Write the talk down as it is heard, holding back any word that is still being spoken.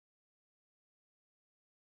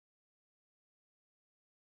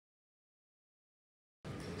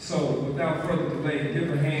So without further delay,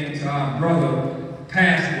 give a hand to our brother,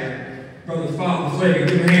 Pastor, Brother Father Flager.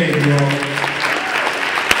 Give a hand, you all.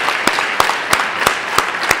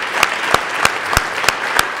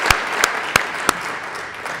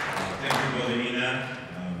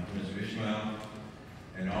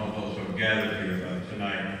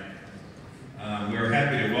 We're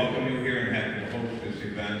happy to welcome you here and happy to host this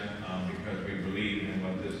event because we believe in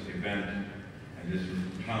what this event and this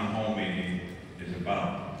town hall meeting is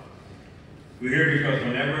about. We're here because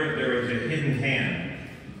whenever there is a hidden hand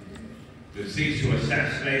that seeks to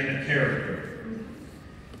assassinate a character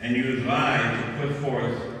and use lies to put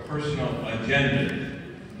forth personal agendas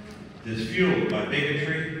that's fueled by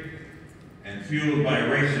bigotry and fueled by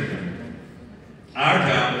racism, our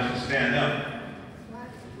job is to stand up.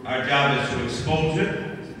 Our job is to expose it,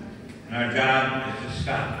 and our job is to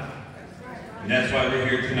stop it. And that's why we're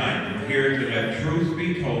here tonight. We're here to let truth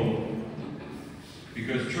be told,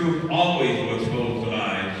 because truth always will expose the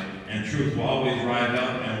lies, and truth will always rise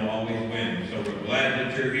up and will always win. So we're glad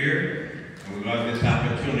that you're here, and we love this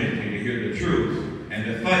opportunity to hear the truth, and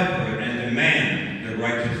to fight for it, and demand that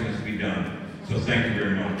righteousness be done. So thank you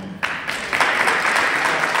very much.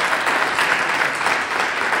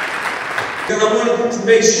 Because I wanted to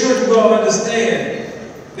make sure you all understand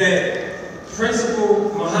that Principal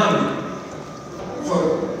Muhammad,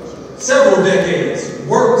 for several decades,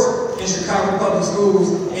 worked in Chicago public schools,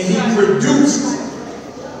 and he produced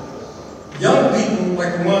young people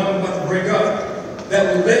like the one I'm about to bring up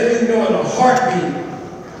that will let you know in a heartbeat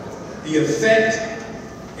the effect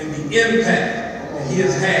and the impact that he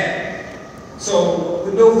has had. So,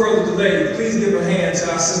 with no further delay, please give a hand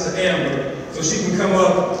to our sister Amber, so she can come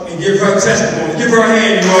up and give her testimony. Give her a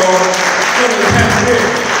hand, you all.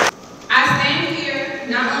 I stand here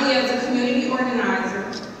not only as a community organizer,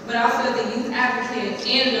 but also as a youth advocate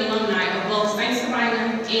and an alumni of both Saint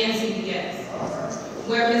Sabina and CPS,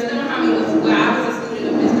 where I was a student of Mr. Muhammad's.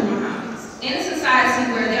 In a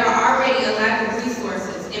society where there are already a lack of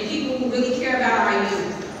resources and people who really care about our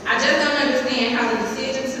youth, I just don't understand how the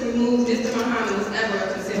decision to remove Mr. Muhammad was ever a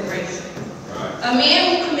consideration. A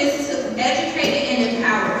man who commits to educating and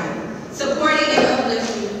empowering, supporting and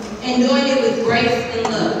uplifting, and doing it with grace and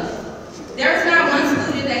love. There is not one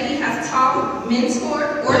student that he has taught,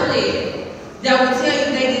 mentored, or led that will tell you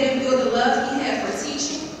they didn't feel the love he had for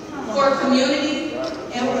teaching, for community,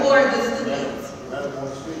 and for the students.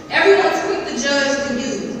 Everyone's quick to judge the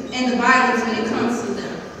youth and the violence when it comes to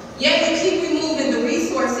them. Yet we keep removing the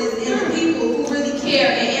resources and the people who really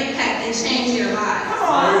care and impact and change their lives.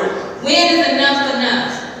 When is enough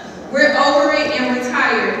enough? We're over it and we're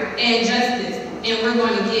tired and justice, and we're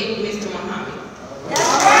going to get Mr. Muhammad.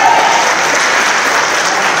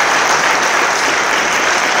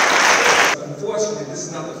 Unfortunately, this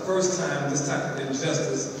is not the first time this type of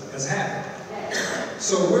injustice has happened.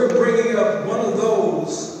 So we're bringing up one of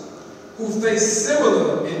those who face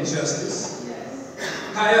similar injustice.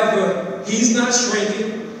 However, he's not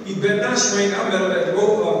shrinking. He better not shrink. I met him at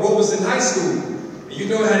Robeson High School. And you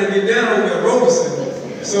know how to get down over at Robeson.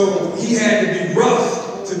 So he had to be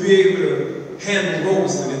rough to be able to handle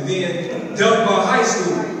Robeson. And then Dunbar High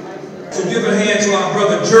School. So give a hand to our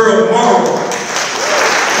brother Gerald Morrow.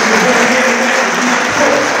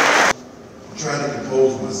 I'm trying to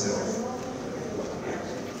compose myself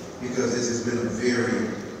because this has been a very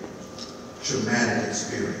traumatic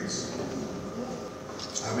experience.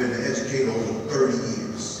 I've been an educator over 30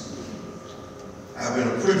 years. I've been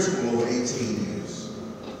a principal over 18 years.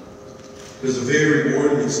 It was a very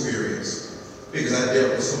rewarding experience because I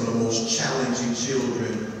dealt with some of the most challenging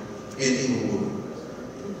children in Inglewood.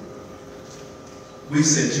 We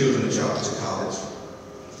sent children to college.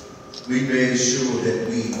 We made sure that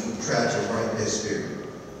we tried to right their spirit.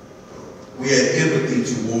 We had empathy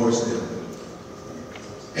towards them.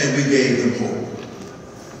 And we gave them hope.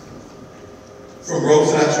 From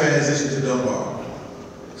Robeson, I transitioned to Dunbar,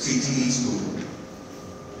 CTE school.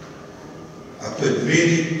 I put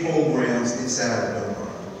many programs inside of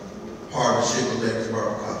Dunbar. Partnership with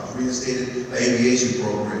Lexington College, reinstated aviation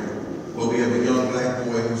program, where we have a young black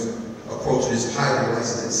boy who's approaching his pilot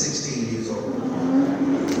license at 16 years old.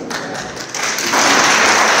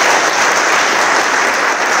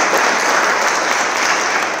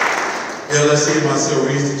 LSC and myself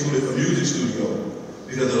reinstituted a music studio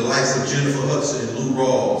because the likes of Jennifer Hudson and Lou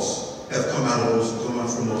Rawls have come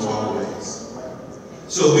from those hallways.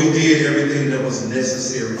 So we did everything that was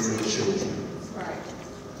necessary for the children. Right.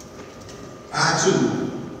 I too,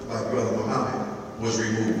 like Brother Muhammad, was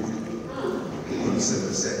removed on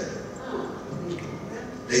December 2nd.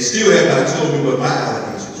 They still have not told me what my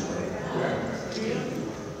allegations were.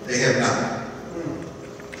 They have not.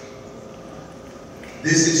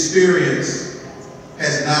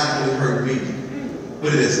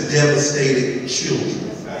 but it has devastated children.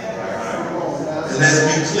 And let's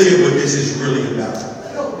be clear what this is really about.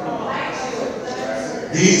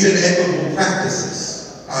 These inequitable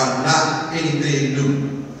practices are not anything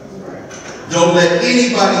new. Don't let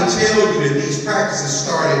anybody tell you that these practices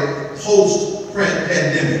started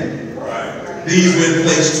post-pandemic. These were in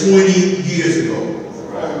place 20 years ago,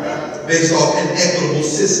 based off inequitable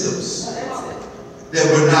systems that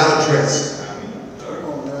were not addressed.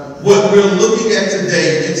 What we're looking at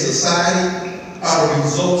today in society are the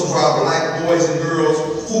results of our black boys and girls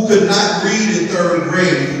who could not read in 3rd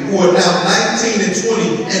grade, who are now 19 and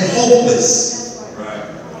 20 and hopeless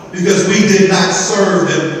because we did not serve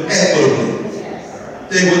them equitably.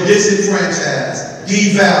 They were disenfranchised,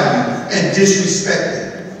 devalued, and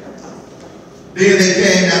disrespected. Then they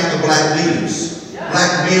came after black leaders,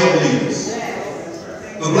 black male leaders.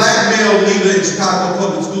 The black male leader in Chicago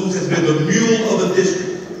Public Schools has been the mule of the district.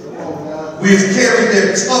 We've carried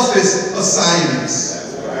their toughest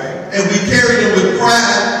assignments, and we carry them with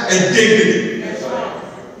pride and dignity.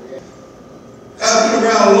 I've been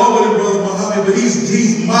around longer than Brother Muhammad, but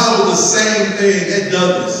he's modeled the same thing at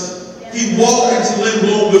Douglas. He walked into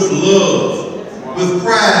Lindblom with love, with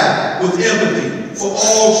pride, with empathy for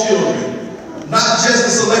all children, not just a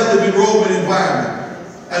selective enrollment environment.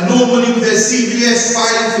 I knew him when he was at CPS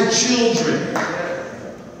fighting for children.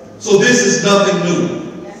 So this is nothing new.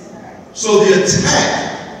 So the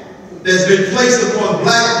attack that's been placed upon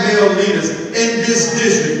black male leaders in this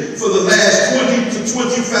district for the last 20 to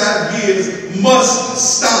 25 years must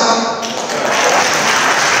stop.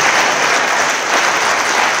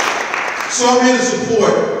 So I'm here to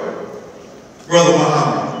support Brother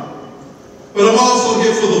Muhammad. But I'm also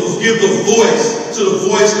here to give the voice to the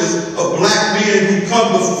voiceless of black men who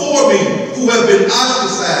come before me, who have been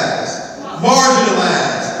ostracized,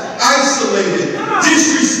 marginalized, isolated,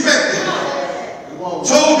 disrespected,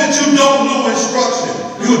 told that you don't know instruction.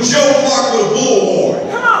 You're Joe Clark with a bullhorn.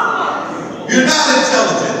 You're not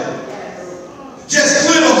intelligent. Just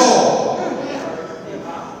clear the hall.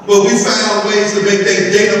 But we found ways to make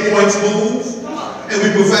their data points move, and we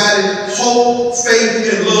provided hope, faith,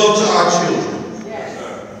 and love to our children.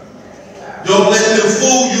 Don't let them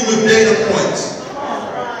fool you with data points.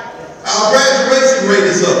 Our graduation rate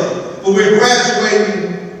is up, but we're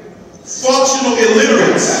graduating functional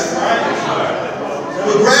illiterates.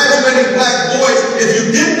 We're graduating black boys. If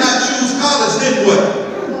you did not choose college, then what?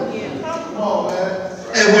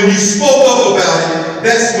 And when you spoke up about it,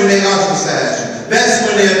 that's when they ostracized you. That's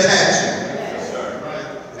when they attacked you.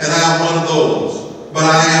 And I'm one of those. But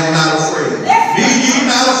I am not afraid. Be ye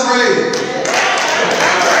not afraid.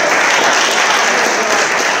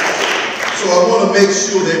 So I want to make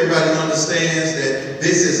sure that everybody understands that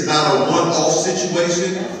this is not a one-off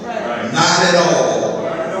situation. Not at all.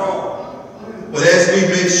 But as we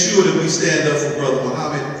make sure that we stand up for Brother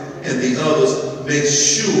Muhammad and the others, make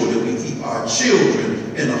sure that we keep our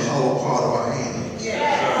children in the hollow part of our hands.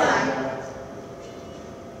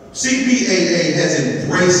 CPAA has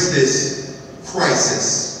embraced this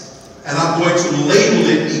crisis, and I'm going to label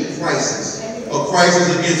it a crisis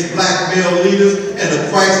against black male leaders and a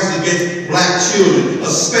crisis against black children,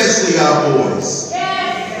 especially our boys.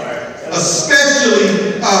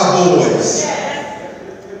 Especially our boys.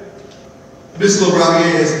 Ms.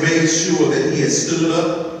 LaRaviere has made sure that he has stood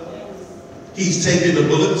up. He's taken the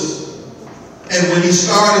bullets. And when he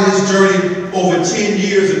started his journey over 10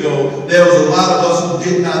 years ago, there was a lot of us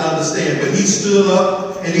who did not understand. But he stood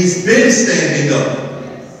up, and he's been standing up.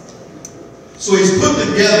 So he's put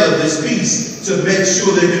together this piece to make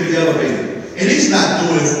sure they can be elevated. And he's not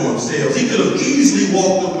doing it for himself. He could have easily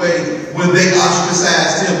walked away when they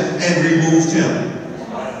ostracized him and removed him.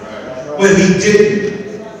 But he didn't.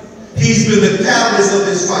 He's been the catalyst of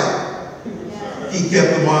this fight. He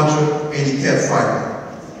kept the mantra, and he kept fighting.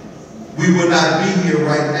 We would not be here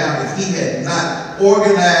right now if he had not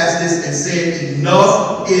organized this and said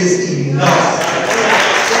enough is enough.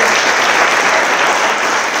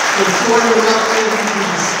 So before you're out there, we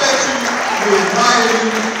respect you, we admire you,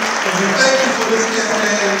 and we thank you for this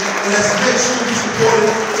campaign. And let's make sure we support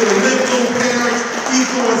it. To the Lindblom parents, keep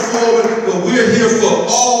going forward, but we're here for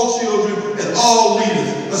all children and all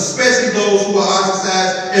leaders, especially those who are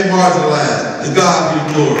ostracized and marginalized. To God be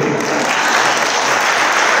the glory.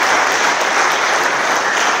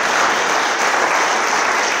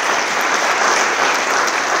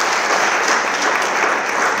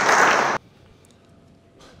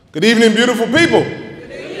 Good evening, beautiful people.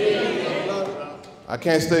 Good evening. I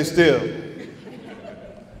can't stay still.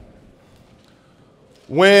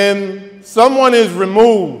 When someone is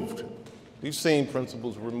removed, we've seen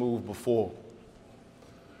principals removed before.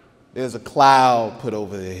 there's a cloud put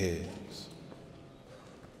over their heads.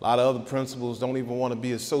 A lot of other principals don't even want to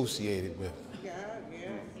be associated with them.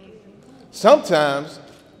 Sometimes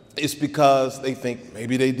it's because they think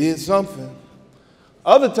maybe they did something.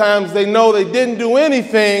 Other times they know they didn't do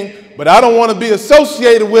anything, but I don't want to be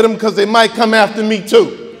associated with them because they might come after me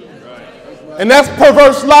too. And that's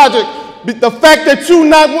perverse logic. The fact that you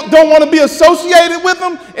don't want to be associated with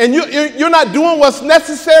them and you're not doing what's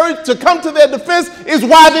necessary to come to their defense is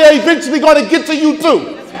why they're eventually going to get to you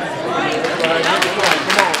too.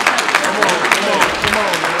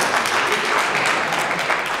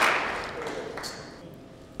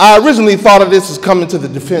 I originally thought of this as coming to the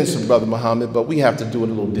defense of Brother Muhammad, but we have to do it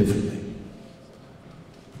a little differently.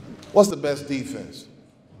 What's the best defense?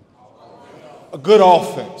 A good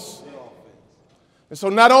offense. And so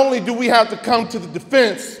not only do we have to come to the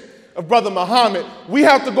defense of Brother Muhammad, we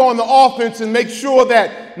have to go on the offense and make sure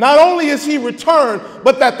that not only is he returned,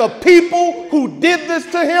 but that the people who did this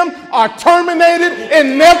to him are terminated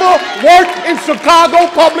and never work in Chicago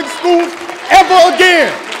public schools ever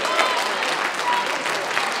again.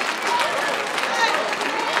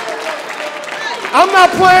 I'm not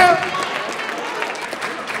playing.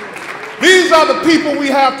 These are the people we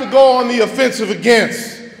have to go on the offensive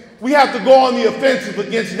against. We have to go on the offensive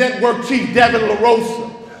against Network Chief Devon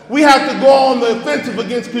LaRosa. We have to go on the offensive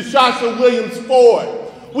against Kashasha Williams Ford.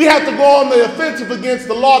 We have to go on the offensive against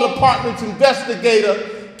the Law Department's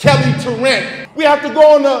investigator, Kelly Tarrant. We have to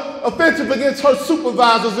go on the offensive against her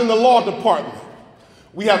supervisors in the Law Department.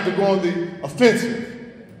 We have to go on the offensive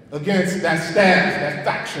against that staff, that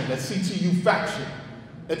faction, that CTU faction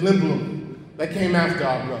at Lindblom that came after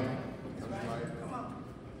our brother.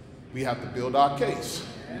 We have to build our case.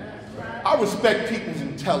 I respect people's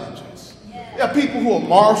intelligence. There are people who will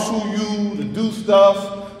marshal you to do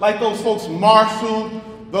stuff, like those folks marshaled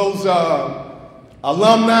those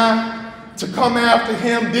alumni to come after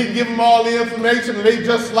him, didn't give him all the information, and they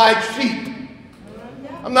just like sheep.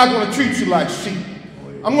 I'm not going to treat you like sheep.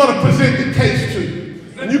 I'm going to present the case to you,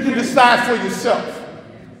 and you can decide for yourself.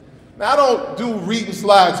 Now, I don't do reading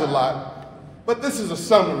slides a lot, but this is a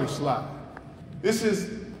summary slide. This is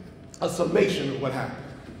a summation of what happened.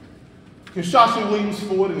 Kashasha Williams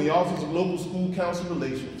Ford in the Office of Local School Council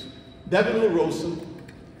Relations, Devon LaRosa,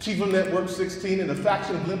 Chief of Network 16, and a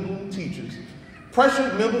faction of Lindblom teachers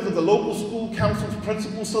pressured members of the local school council's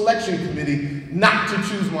principal selection committee not to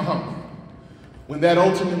choose Muhammad. When that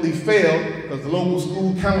ultimately failed, because the local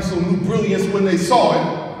school council knew brilliance when they saw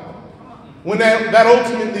it, when that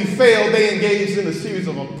ultimately failed, they engaged in a series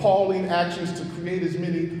of appalling actions to create as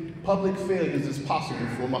many public failures as possible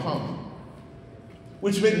for Muhammad,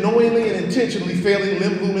 which meant knowingly and intentionally failing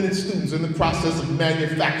Lindblom and its students in the process of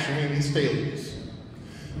manufacturing these failures.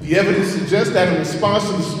 The evidence suggests that in response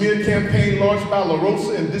to the smear campaign launched by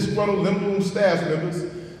LaRosa and disgruntled Lindblom staff members,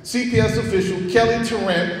 CPS official Kelly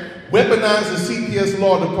Tarrant weaponized the CPS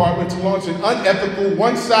Law Department to launch an unethical,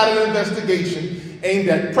 one-sided investigation aimed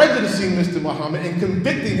at prejudicing Mr. Muhammad and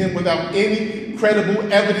convicting him without any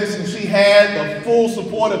credible evidence, and she had the full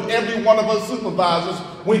support of every one of her supervisors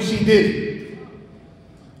when she did it.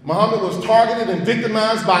 Muhammad was targeted and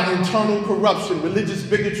victimized by internal corruption, religious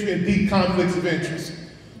bigotry, and deep conflicts of interest.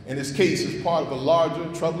 And his case is part of a larger,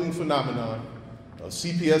 troubling phenomenon of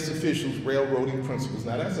CPS officials railroading principals.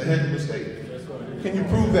 Now, that's a heck of a statement. Can you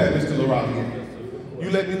prove that, Mr. LaRaviere? You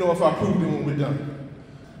let me know if I proved it when we're done.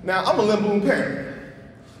 Now, I'm a Lindblom parent.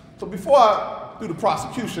 So before I do the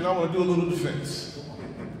prosecution, I want to do a little defense.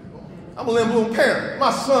 I'm a Lindblom parent.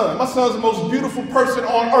 My son's the most beautiful person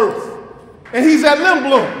on earth. And he's at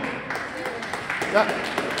Lindblom.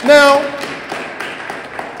 Now,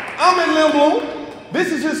 I'm at Lindblom.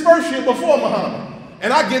 This is his first year before Muhammad.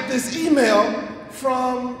 And I get this email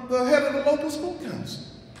from the head of the local school council.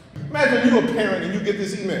 Imagine you're a parent and you get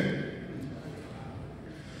this email.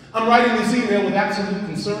 I'm writing this email with absolute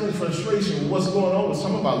concern and frustration with what's going on with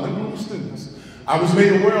some of our Lindblom students. I was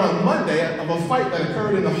made aware on Monday of a fight that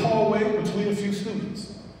occurred in the hallway between a few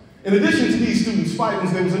students. In addition to these students'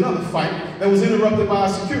 fightings, there was another fight that was interrupted by our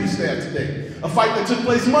security staff today. A fight that took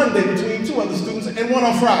place Monday between two other students and one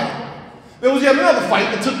on Friday. There was yet another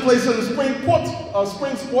fight that took place in the spring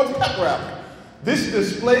sports pep rally. This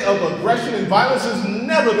display of aggression and violence has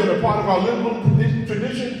never been a part of our Lindblom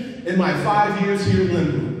tradition in my 5 years here at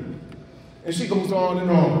Lindblom. And she goes on and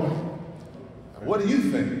on. What do you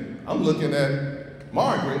think? I'm looking at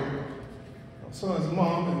Margaret, my son's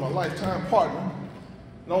mom and my lifetime partner,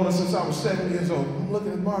 known her since I was 7 years old. I'm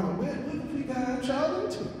looking at Margaret, what did we got our child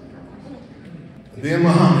into? And then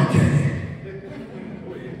Muhammad came.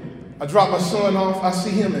 I drop my son off, I see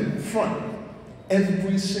him in front,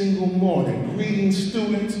 every single morning, greeting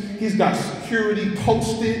students. He's got security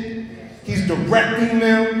posted. He's directing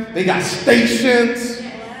them. They got stations.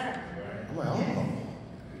 I'm like, oh,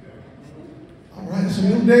 all right, it's a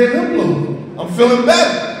new day at Lindblom. I'm feeling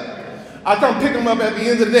better. I come pick him up at the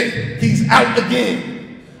end of the day. He's out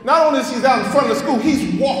again. Not only is he out in front of the school,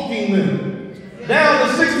 he's walking them down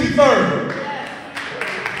to 63rd.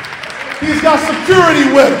 He's got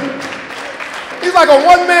security with him. He's like a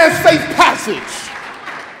one-man safe passage.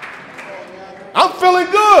 I'm feeling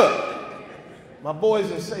good. My boy's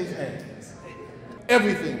in safe hands.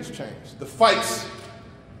 Everything's changed. The fights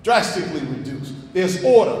drastically reduced. There's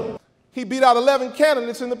order. He beat out 11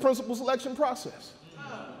 candidates in the principal selection process.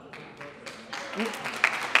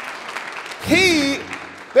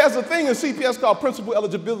 There's a thing in CPS called principal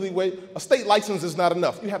eligibility where a state license is not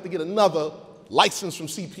enough. You have to get another license from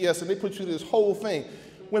CPS, and they put you through this whole thing.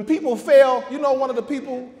 When people fail, you know one of the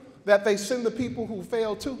people that they send the people who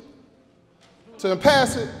fail to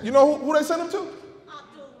pass it, you know who they send them to?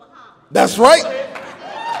 Abdul Muhammad. That's right.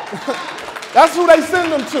 That's who they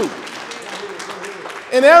send them to.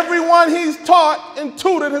 And everyone he's taught and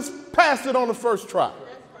tutored has passed it on the first try.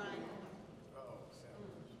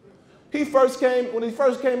 When he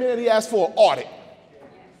first came in, he asked for an audit.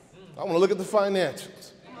 I want to look at the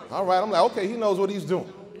financials. All right, I'm like, okay, he knows what he's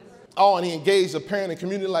doing. Oh, and he engaged the parent and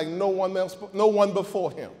community like no one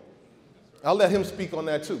before him. I'll let him speak on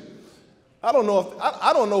that too. I don't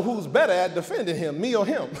know who's better at defending him, me or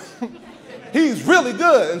him. He's really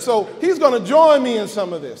good, and so he's going to join me in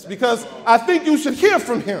some of this because I think you should hear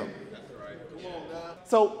from him.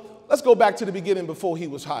 So let's go back to the beginning before he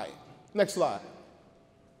was hired. Next slide.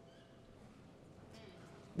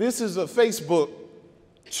 This is a Facebook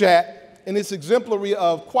chat, and it's exemplary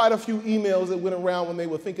of quite a few emails that went around when they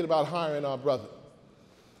were thinking about hiring our brother.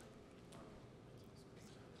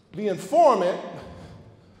 The informant,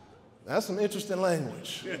 that's some interesting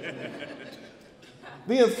language.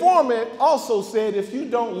 The informant also said if you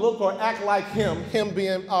don't look or act like him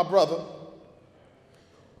being our brother,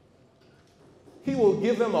 he will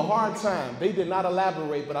give them a hard time. They did not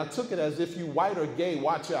elaborate, but I took it as if you white or gay,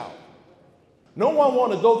 watch out. No one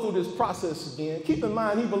want to go through this process again. Keep in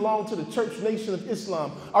mind, he belonged to the Church Nation of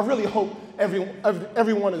Islam. I really hope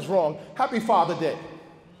everyone is wrong. Happy Father Day.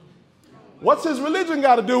 What's his religion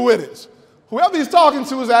got to do with it? Whoever he's talking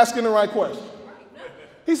to is asking the right question.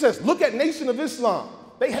 He says, look at Nation of Islam.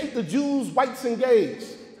 They hate the Jews, whites, and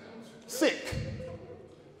gays. Sick.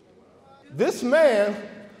 This man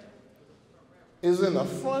is in the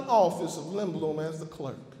front office of Lindblom as the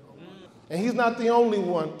clerk. And he's not the only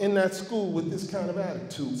one in that school with this kind of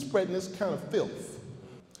attitude, spreading this kind of filth.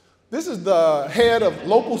 This is the head of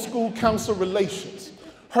local school council relations.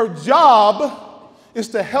 Her job is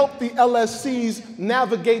to help the LSCs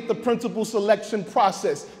navigate the principal selection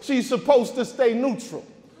process. She's supposed to stay neutral.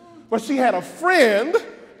 But she had a friend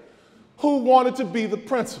who wanted to be the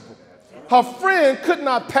principal. Her friend could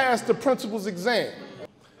not pass the principal's exam.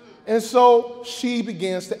 And so she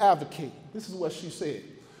begins to advocate. This is what she said.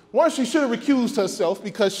 One, she should have recused herself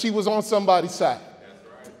because she was on somebody's side.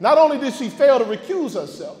 Not only did she fail to recuse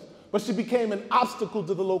herself, but she became an obstacle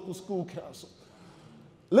to the local school council.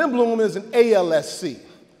 Lindblom is an ALSC.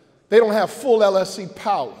 They don't have full LSC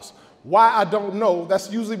powers. Why, I don't know.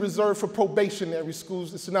 That's usually reserved for probationary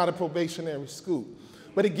schools. It's not a probationary school.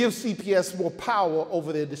 But it gives CPS more power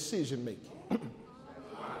over their decision making.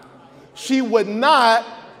 She would not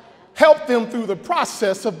help them through the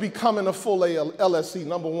process of becoming a full LSC,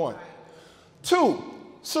 number one. Two,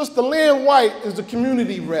 Sister Lynn White is the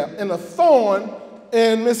community rep and a thorn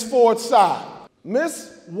in Ms. Ford's side.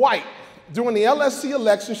 Ms. White, during the LSC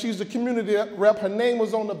election, she's the community rep. Her name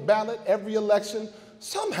was on the ballot every election.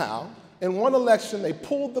 Somehow, in one election, they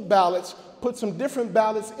pulled the ballots, put some different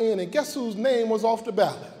ballots in, and guess whose name was off the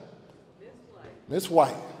ballot? Ms.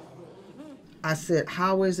 White. I said,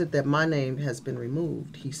 how is it that my name has been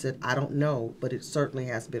removed? He said, I don't know, but it certainly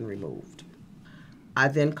has been removed. I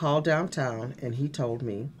then called downtown, and he told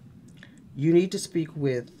me, you need to speak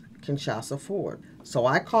with Kinshasa Ford. So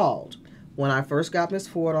I called. When I first got Ms.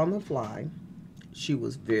 Ford on the line, she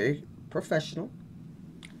was very professional,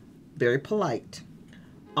 very polite,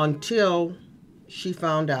 until she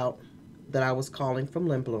found out that I was calling from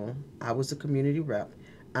Lindblom. I was a community rep,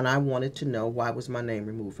 and I wanted to know why was my name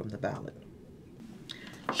removed from the ballot.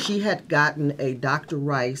 She had gotten a Dr.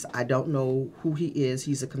 Rice, I don't know who he is,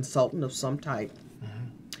 he's a consultant of some type,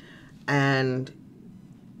 and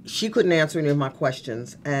she couldn't answer any of my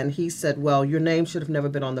questions, and he said, well, your name should have never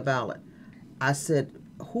been on the ballot. I said,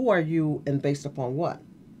 who are you and based upon what?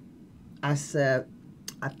 I said,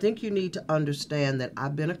 I think you need to understand that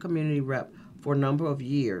I've been a community rep for a number of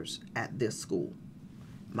years at this school.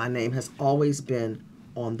 My name has always been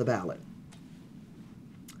on the ballot.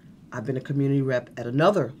 I've been a community rep at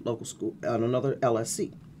another local school, at another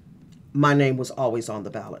LSC. My name was always on the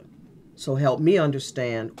ballot. So help me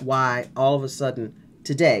understand why all of a sudden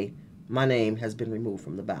today my name has been removed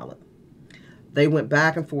from the ballot. They went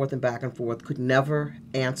back and forth, could never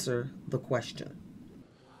answer the question.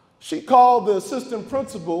 She called the assistant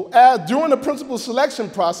principal during the principal selection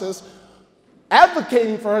process,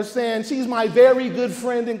 advocating for her, saying she's my very good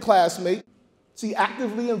friend and classmate. She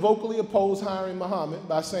actively and vocally opposed hiring Muhammad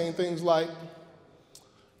by saying things like,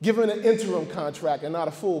 give him an interim contract and not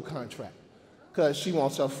a full contract, because she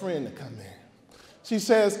wants her friend to come in. She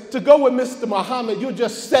says, to go with Mr. Muhammad, you're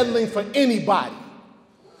just settling for anybody.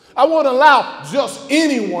 I won't allow just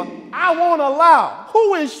anyone. I won't allow.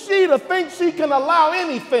 Who is she to think she can allow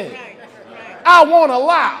anything? I won't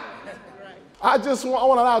allow. I just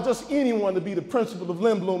won't allow just anyone to be the principal of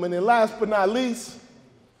Lindblom. And then last but not least,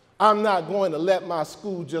 I'm not going to let my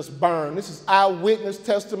school just burn. This is eyewitness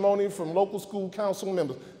testimony from local school council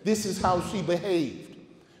members. This is how she behaved.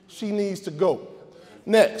 She needs to go.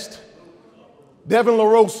 Next, Devon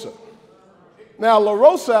LaRosa. Now,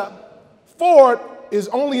 LaRosa, Ford is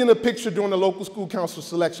only in the picture during the local school council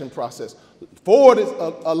selection process.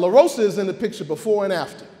 LaRosa is in the picture before and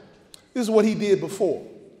after. This is what he did before.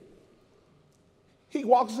 He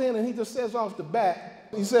walks in and he just says off the bat,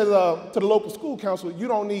 he says to the local school council, you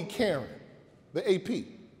don't need Karen, the AP.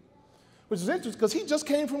 Which is interesting because he just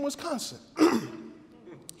came from Wisconsin.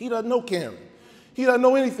 He doesn't know Karen. He doesn't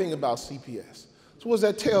know anything about CPS. So what does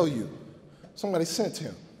that tell you? Somebody sent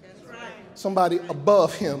him. That's right. Somebody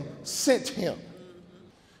above him sent him.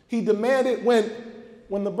 He demanded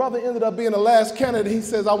when the brother ended up being the last candidate, he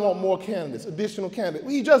says, I want more candidates, additional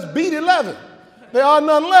candidates. He just beat 11. There are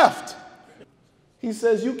none left. He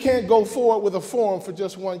says, you can't go forward with a forum for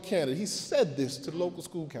just one candidate. He said this to the local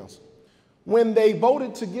school council. When they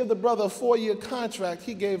voted to give the brother a 4-year contract,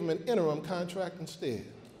 he gave him an interim contract instead.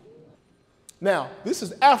 Now, this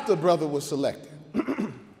is after the brother was selected.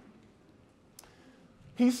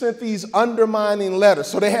 He sent these undermining letters.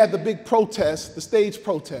 So they had the big protest, the stage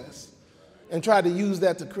protest, and tried to use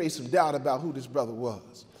that to create some doubt about who this brother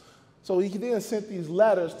was. So he then sent these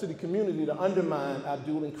letters to the community to undermine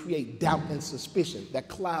Abdul and create doubt and suspicion, that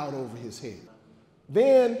cloud over his head.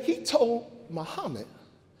 Then he told Muhammad,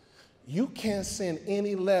 you can't send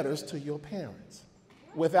any letters to your parents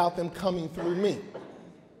without them coming through me.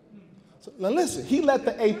 So, now listen, he let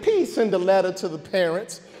the AP send a letter to the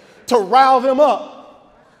parents to rile them up.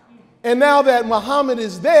 And now that Muhammad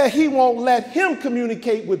is there, he won't let him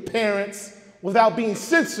communicate with parents without being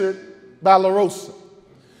censored by LaRosa.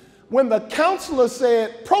 When the counselor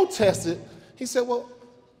protested, he said, well,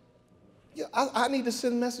 yeah, I need to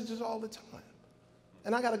send messages all the time.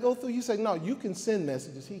 And I got to go through. He said, no, you can send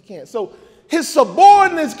messages. He can't. So his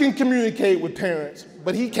subordinates can communicate with parents,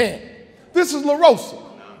 but he can't. This is LaRosa.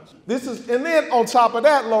 And then on top of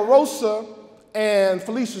that, LaRosa and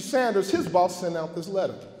Felicia Sanders, his boss, sent out this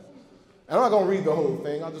letter. And I'm not going to read the whole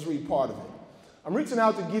thing. I'll just read part of it. I'm reaching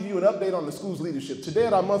out to give you an update on the school's leadership. Today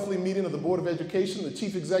at our monthly meeting of the Board of Education, the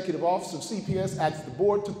Chief Executive Officer of CPS asked the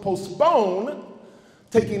board to postpone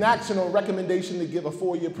taking action on a recommendation to give a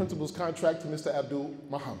 4-year principal's contract to Mr. Abdul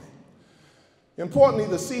Muhammad. Importantly,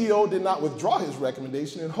 the CEO did not withdraw his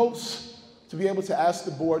recommendation and hopes to be able to ask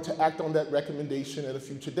the board to act on that recommendation at a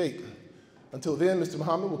future date. Until then, Mr.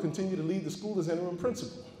 Muhammad will continue to lead the school as interim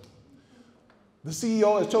principal. The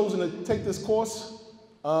CEO has chosen to take this course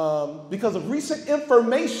because of recent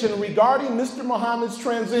information regarding Mr. Muhammad's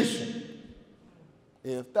transition.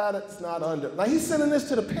 If that is not under, now he's sending this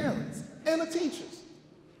to the parents and the teachers.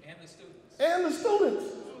 And the students. And the students.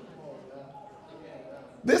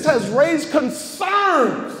 This has raised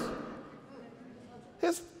concerns.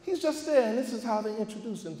 He's just there, and this is how they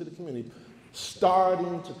introduce him to the community,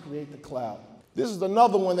 starting to create the cloud. This is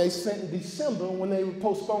another one they sent in December when they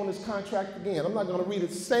postponed his contract again. I'm not going to read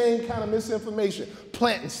it. Same kind of misinformation,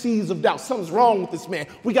 planting seeds of doubt. Something's wrong with this man.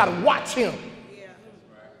 We got to watch him. Yeah.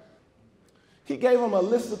 He gave him a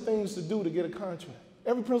list of things to do to get a contract.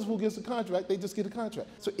 Every principal who gets a contract, they just get a contract.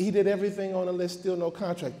 So he did everything on the list, still no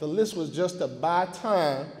contract. The list was just to buy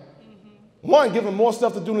time. One, give him more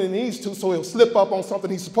stuff to do than he needs to, so he'll slip up on something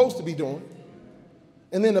he's supposed to be doing.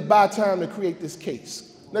 And then to buy time to create this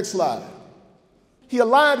case. Next slide. He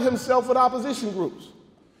aligned himself with opposition groups.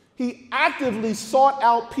 He actively sought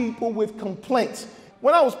out people with complaints.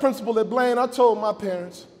 When I was principal at Blaine, I told my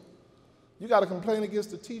parents, you got a complaint against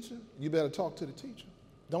the teacher, you better talk to the teacher.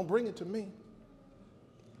 Don't bring it to me.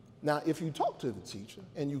 Now, if you talk to the teacher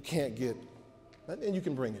and you can't get, then you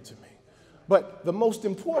can bring it to me. But the most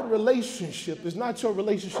important relationship is not your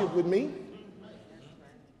relationship with me.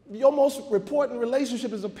 Your most important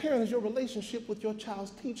relationship as a parent is your relationship with your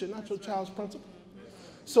child's teacher, not your child's principal.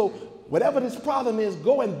 So whatever this problem is,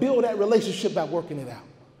 go and build that relationship by working it out.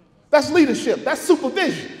 That's leadership. That's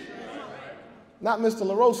supervision. Not Mr.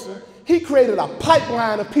 LaRosa. He created a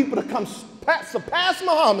pipeline of people to come surpass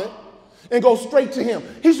Muhammad and go straight to him.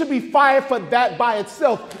 He should be fired for that by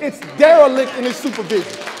itself. It's derelict in his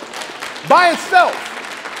supervision. By itself.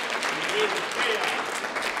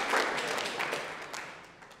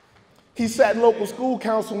 He sat in local school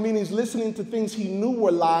council meetings listening to things he knew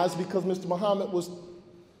were lies because Mr. Muhammad was,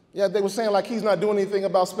 they were saying like he's not doing anything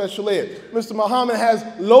about special ed. Mr. Muhammad has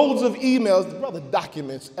loads of emails. The brother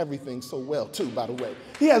documents everything so well too, by the way.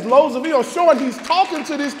 He has loads of emails showing he's talking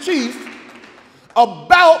to this chief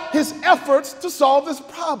about his efforts to solve this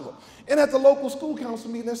problem. And at the local school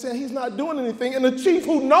council meeting, they're saying he's not doing anything. And the chief,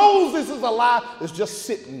 who knows this is a lie, is just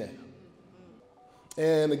sitting there.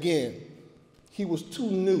 And again, he was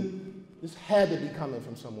too new. This had to be coming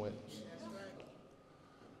from somewhere else.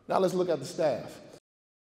 Now let's look at the staff.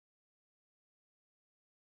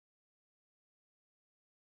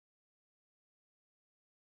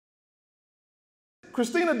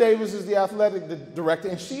 Christina Davis is the athletic director,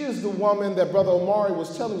 and she is the woman that Brother Omari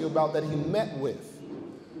was telling you about that he met with,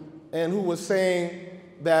 and who was saying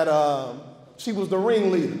that she was the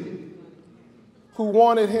ringleader, who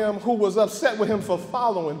wanted him, who was upset with him for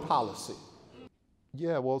following policy.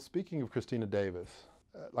 Yeah, well, speaking of Christina Davis,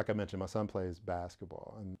 like I mentioned, my son plays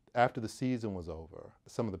basketball, and after the season was over,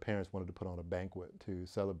 some of the parents wanted to put on a banquet to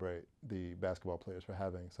celebrate the basketball players for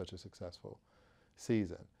having such a successful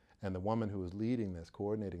season. And the woman who was leading this,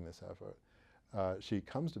 coordinating this effort, she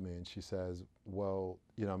comes to me and she says, well,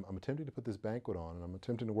 you know, I'm attempting to put this banquet on and I'm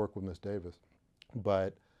attempting to work with Miss Davis,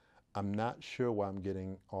 but I'm not sure why I'm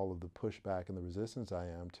getting all of the pushback and the resistance I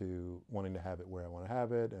am to wanting to have it where I want to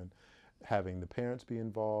have it and having the parents be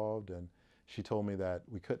involved. And she told me that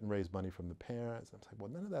we couldn't raise money from the parents. I was like,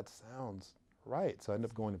 well, none of that sounds right. So I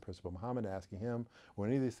ended up going to Principal Muhammad and asking him, were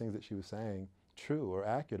any of these things that she was saying true or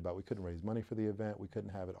accurate about we couldn't raise money for the event, we couldn't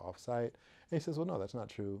have it off-site? And he says, well, no, that's not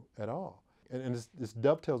true at all. And this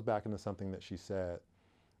dovetails back into something that she said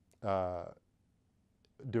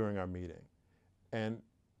during our meeting. And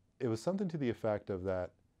it was something to the effect of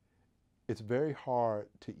that it's very hard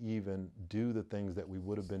to even do the things that we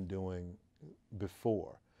would have been doing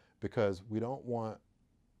before because we don't want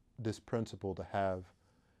this principal to have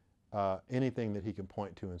anything that he can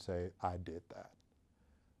point to and say, I did that.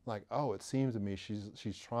 Like, oh, it seems to me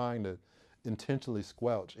she's trying to intentionally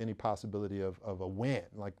squelch any possibility of a win.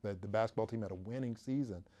 Like the basketball team had a winning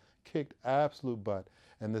season, kicked absolute butt,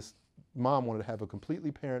 and this mom wanted to have a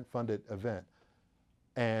completely parent-funded event.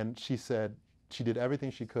 And she said she did everything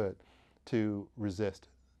she could to resist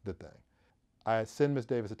the thing. I send Ms.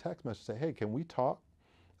 Davis a text message say, hey, can we talk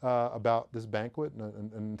about this banquet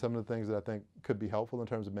and some of the things that I think could be helpful in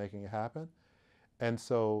terms of making it happen? And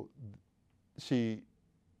so she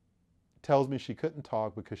tells me she couldn't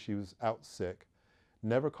talk because she was out sick,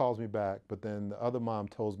 never calls me back, but then the other mom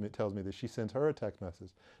tells me that she sends her a text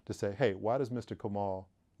message to say, hey, why does Mr. Kamal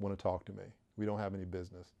want to talk to me? We don't have any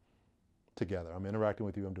business together. I'm interacting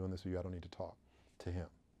with you, I'm doing this for you, I don't need to talk to him.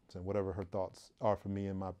 So whatever her thoughts are for me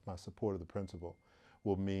and my support of the principal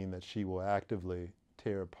will mean that she will actively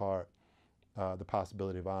tear apart the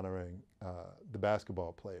possibility of honoring the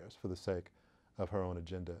basketball players for the sake of her own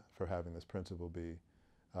agenda for having this principal be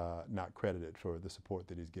not credited for the support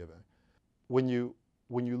that he's giving. When you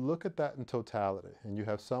look at that in totality and you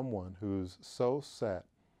have someone who's so set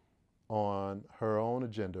on her own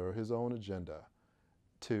agenda or his own agenda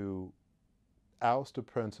to oust a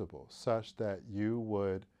principal such that you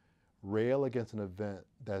would rail against an event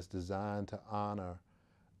that's designed to honor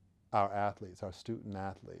our athletes, our student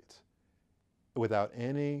athletes, without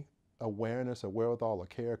any awareness or wherewithal or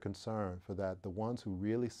care or concern for that, the ones who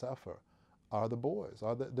really suffer are the boys,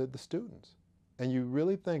 are the students. And you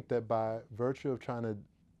really think that by virtue of trying to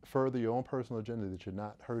further your own personal agenda that you're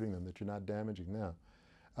not hurting them, that you're not damaging them,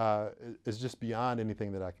 it's just beyond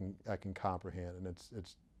anything that I can comprehend.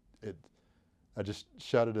 And I just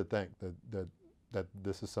shudder to think that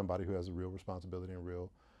this is somebody who has a real responsibility and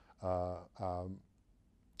real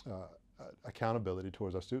accountability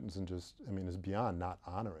towards our students, and just, I mean, it's beyond not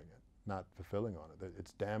honoring it, not fulfilling on it.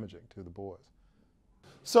 It's damaging to the boys.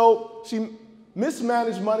 So she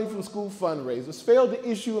mismanaged money from school fundraisers, failed to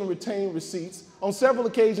issue and retain receipts, on several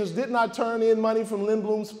occasions did not turn in money from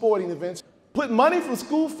Lindblom sporting events, put money from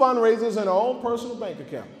school fundraisers in her own personal bank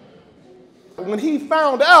account. When he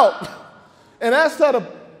found out and asked her to,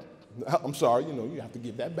 I'm sorry, you know, you have to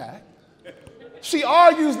give that back. She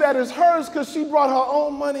argues that it's hers because she brought her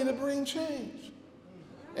own money to bring change.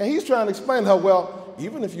 And he's trying to explain to her, well,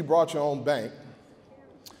 even if you brought your own bank,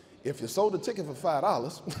 if you sold a ticket for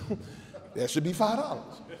 $5, there should be $5.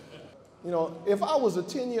 You know, if I was a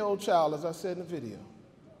 10-year-old child, as I said in the video,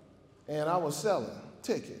 and I was selling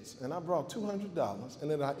tickets, and I brought $200, and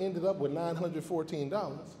then I ended up with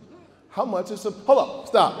 $914, how much is a, hold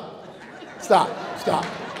up, stop.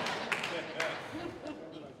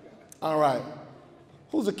 All right,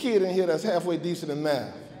 who's a kid in here that's halfway decent in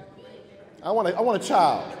math? I want a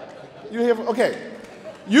child. You here? Okay.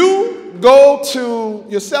 You go to,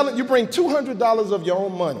 you're selling, you bring $200 of your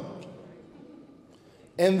own money.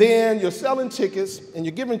 And then you're selling tickets and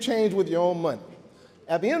you're giving change with your own money.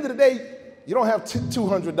 At the end of the day, you don't have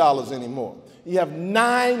 $200 anymore. You have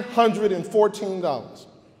 $914.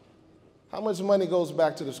 How much money goes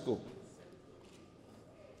back to the school?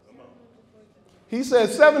 He said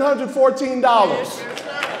 $714.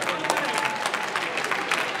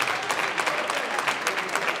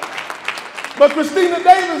 But Christina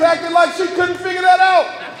Davis acted like she couldn't figure that out.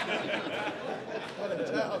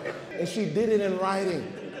 And she did it in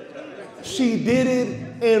writing. She did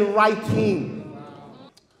it in writing.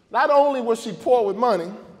 Not only was she poor with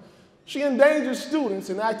money, she endangered students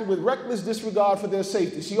and acted with reckless disregard for their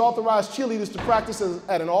safety. She authorized cheerleaders to practice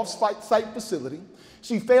at an off-site facility.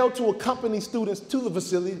 She failed to accompany students to the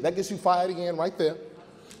facility. That gets you fired again right there.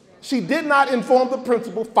 She did not inform the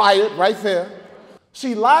principal, fired right there.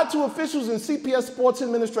 She lied to officials in CPS Sports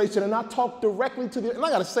Administration and not talked directly to the, and I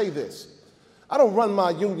gotta say this, I don't run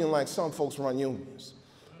my union like some folks run unions.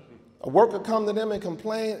 A worker come to them and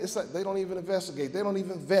complain, it's like they don't even investigate, they don't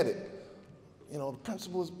even vet it. You know, the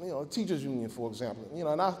principals, you know, teachers union, for example, you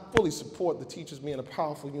know, and I fully support the teachers being a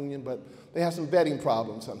powerful union, but they have some vetting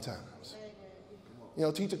problems sometimes. You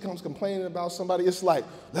know, teacher comes complaining about somebody, it's like,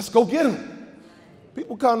 let's go get him.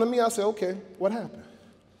 People come to me, I say, okay, what happened?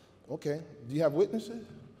 Okay, do you have witnesses?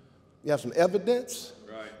 You have some evidence?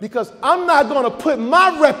 Right. Because I'm not gonna put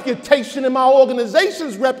my reputation and my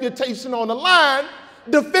organization's reputation on the line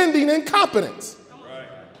defending incompetence. Right.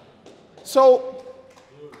 So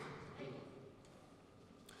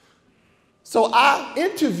I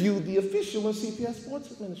interviewed the official in CPS Sports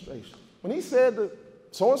Administration. When he said that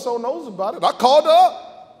so-and-so knows about it, I called her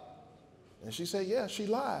up. And she said, yeah, she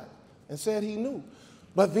lied and said he knew.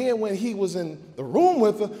 But then when he was in the room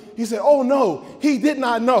with her, he said, oh no, he did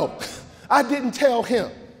not know. I didn't tell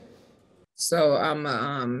him. So I'm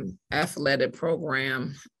an athletic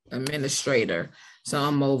program administrator. So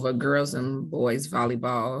I'm over girls and boys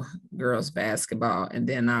volleyball, girls basketball, and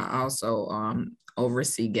then I also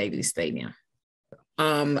oversee Gately Stadium.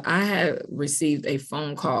 I had received a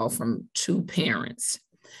phone call from two parents,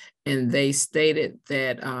 and they stated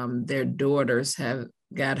that their daughters have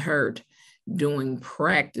got hurt doing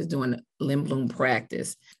Lindblom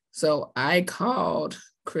practice. So I called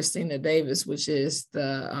Christina Davis, which is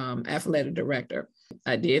the athletic director.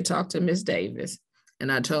 I did talk to Ms. Davis,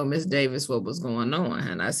 and I told Ms. Davis what was going on.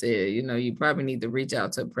 And I said, you know, you probably need to reach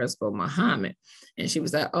out to Principal Muhammad. And she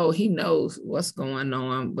was like, oh, he knows what's going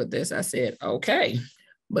on with this. I said, okay.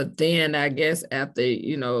 But then I guess after,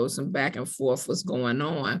 you know, some back and forth was going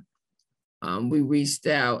on, we reached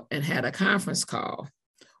out and had a conference call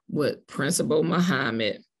with Principal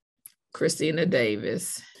Muhammad, Christina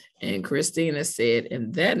Davis, and Christina said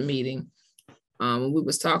in that meeting, we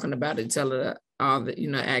was talking about it, telling her all the, you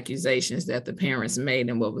know, accusations that the parents made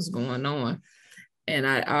and what was going on. And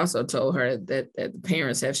I also told her that the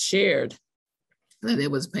parents have shared that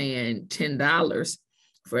it was paying $10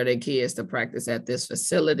 for their kids to practice at this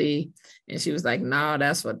facility. And she was like, no,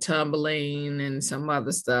 that's for tumbling and some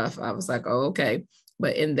other stuff. I was like, oh, okay.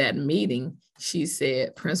 But in that meeting, she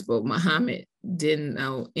said Principal Muhammad didn't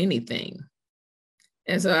know anything.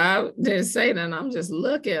 And so I didn't say that, and I'm just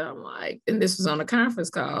looking, I'm like, and this was on a conference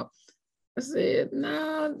call. I said,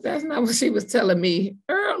 no, that's not what she was telling me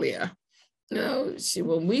earlier. You know,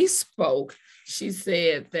 when we spoke, she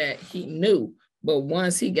said that he knew, but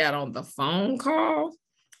once he got on the phone call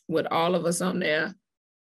with all of us on there,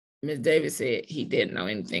 Ms. Davis said he didn't know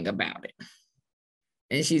anything about it.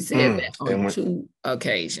 And she said that on two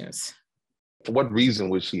occasions. What reason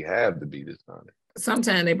would she have to be dishonest?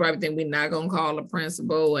 Sometimes they probably think we're not going to call the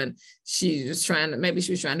principal, and she's just maybe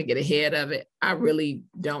she was trying to get ahead of it. I really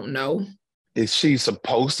don't know. Is she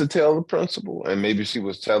supposed to tell the principal? And maybe she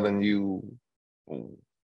was telling you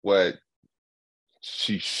what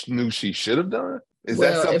she knew she should have done? Is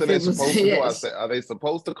that something they're supposed to do? Are they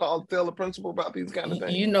supposed to tell the principal about these kind of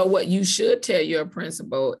things? You know what? You should tell your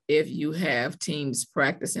principal if you have teams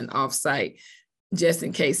practicing off-site, just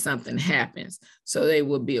in case something happens, so they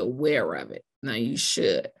will be aware of it. Now you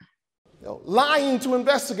should. Lying to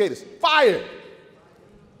investigators, fired.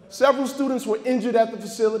 Several students were injured at the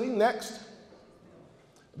facility. Next.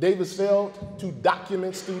 Davis failed to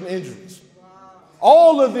document student injuries.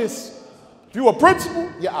 All of this, if you're a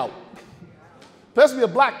principal, you're out. Especially a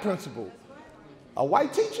black principal. A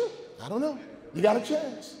white teacher? I don't know. You got a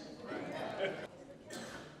chance.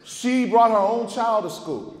 She brought her own child to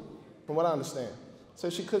school, from what I understand.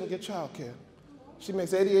 Said she couldn't get child care. She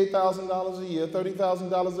makes $88,000 a year,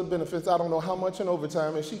 $30,000 of benefits, I don't know how much in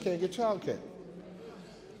overtime, and she can't get child care.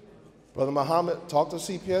 Brother Muhammad, talk to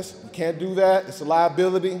CPS. You can't do that. It's a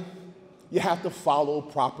liability. You have to follow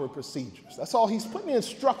proper procedures. That's all. He's putting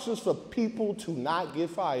instructions for people to not get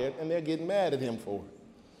fired, and they're getting mad at him for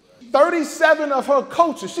it. 37 of her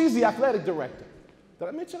coaches, she's the athletic director. Did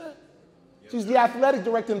I mention that? She's the athletic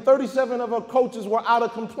director, and 37 of her coaches were out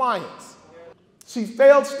of compliance. She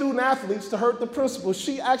failed student athletes to hurt the principal.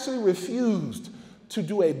 She actually refused to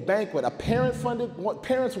do a banquet. Parents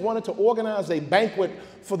wanted to organize a banquet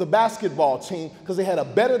for the basketball team because they had a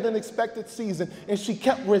better than expected season, and she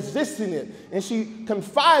kept resisting it. And she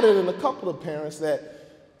confided in a couple of parents that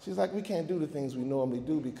she's like, we can't do the things we normally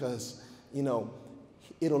do because, you know,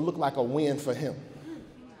 it'll look like a win for him.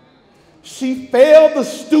 She failed the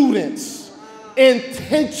students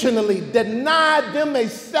intentionally, denied them a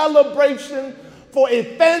celebration for a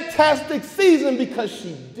fantastic season because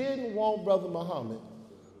she didn't want Brother Muhammad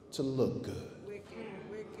to look good.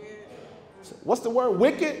 What's the word?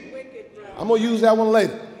 Wicked? I'm going to use that one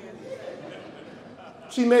later.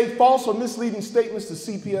 She made false or misleading statements to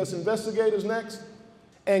CPS investigators. Next.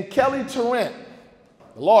 And Kelly Tarrant,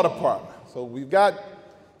 the Law Department. So we've got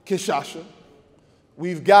Kishasha.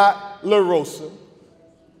 We've got LaRosa.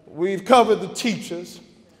 We've covered the teachers.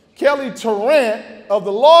 Kelly Tarrant of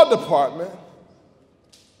the Law Department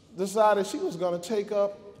decided she was going to take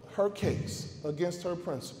up her case against her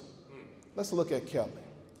principal. Let's look at Kelly.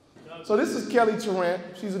 So this is Kelly Tarrant.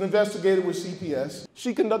 She's an investigator with CPS.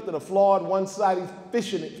 She conducted a flawed, one-sided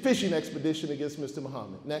fishing expedition against Mr.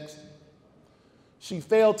 Muhammad. Next. She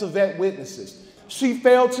failed to vet witnesses. She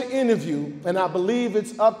failed to interview, and I believe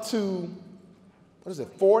it's up to,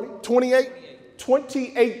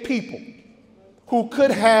 28 people who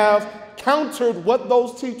could have countered what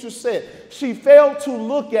those teachers said. She failed to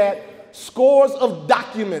look at scores of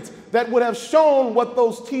documents that would have shown what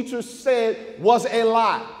those teachers said was a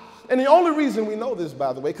lie. And the only reason we know this,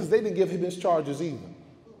 by the way, because they didn't give him his charges either.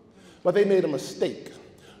 But they made a mistake.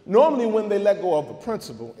 Normally when they let go of a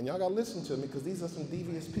principal, and y'all got to listen to me because these are some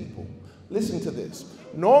devious people. Listen to this.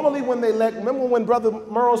 Normally when they remember when Brother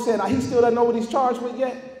Murrow said, he still doesn't know what he's charged with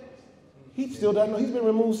yet? He still doesn't know. He's been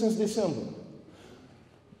removed since December.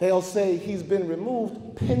 They'll say he's been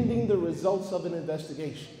removed pending the results of an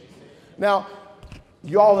investigation. Now,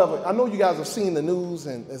 I know you guys have seen the news,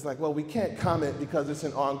 and it's like, well, we can't comment because it's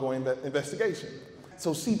an ongoing investigation.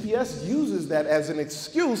 So CPS uses that as an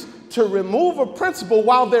excuse to remove a principal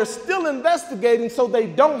while they're still investigating so they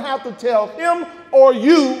don't have to tell him or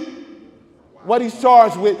you what he's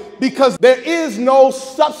charged with because there is no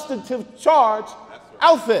substantive charge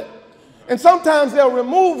out there. And sometimes they'll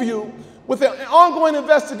remove you with an ongoing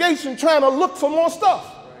investigation trying to look for more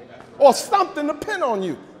stuff or something to pin on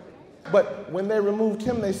you. But when they removed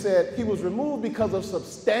him, they said he was removed because of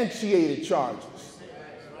substantiated charges.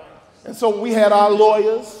 And so we had our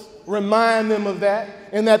lawyers remind them of that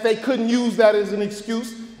and that they couldn't use that as an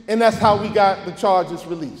excuse, and that's how we got the charges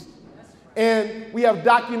released. And we have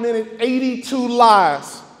documented 82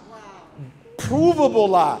 lies, provable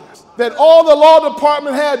lies, that all the law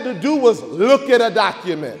department had to do was look at a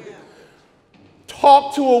document,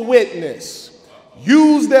 talk to a witness,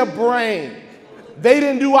 use their brain. They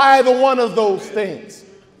didn't do either one of those things.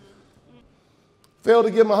 Failed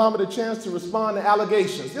to give Muhammad a chance to respond to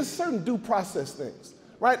allegations. There's certain due process things,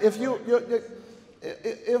 right? If you're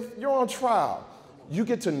on trial, you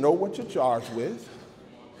get to know what you're charged with.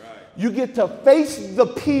 You get to face the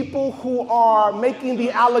people who are making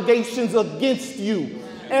the allegations against you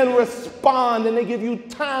and respond, and they give you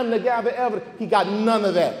time to gather evidence. He got none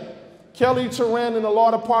of that. Kelly Tarrant in the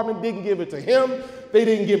law department didn't give it to him. They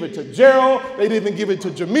didn't give it to Gerald. They didn't give it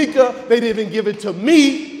to Jamaica. They didn't give it to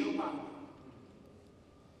me.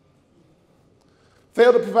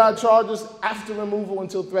 Failed to provide charges after removal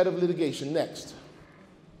until threat of litigation. Next.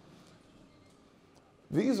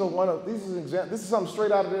 This is something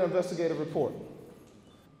straight out of their investigative report.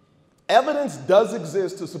 Evidence does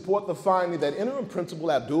exist to support the finding that interim principal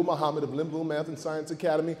Abdul Muhammad of Lindblom Math and Science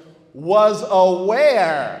Academy was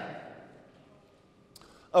aware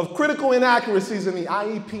of critical inaccuracies in the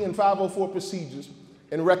IEP and 504 procedures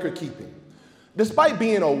and record keeping. Despite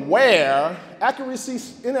being aware,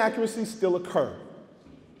 inaccuracies still occur.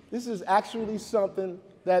 This is actually something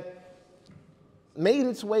that made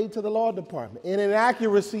its way to the Law Department, an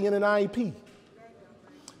inaccuracy in an IEP.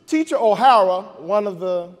 Teacher O'Hara, one of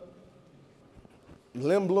the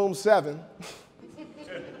Lindblom 7,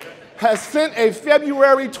 has sent a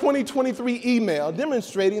February 2023 email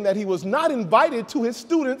demonstrating that he was not invited to his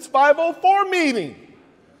students' 504 meeting.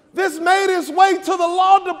 This made its way to the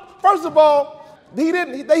law department. First of all, he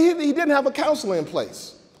didn't have a counselor in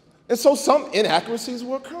place. And so some inaccuracies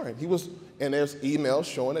were occurring. And there's emails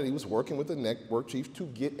showing that he was working with the network chief to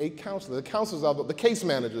get a counselor. The counselors are the case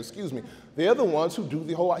managers, excuse me. They're the ones who do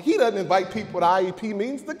the whole, he doesn't invite people to IEP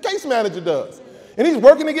meetings, the case manager does. And he's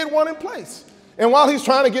working to get one in place. And while he's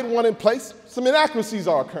trying to get one in place, some inaccuracies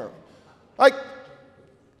are occurring. Like,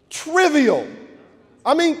 trivial.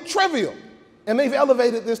 I mean, trivial. And they've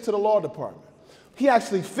elevated this to the law department. He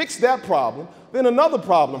actually fixed that problem. Then another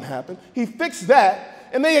problem happened. He fixed that,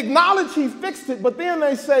 and they acknowledge he fixed it, but then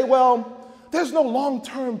they say, well, there's no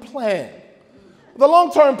long-term plan. The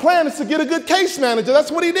long-term plan is to get a good case manager.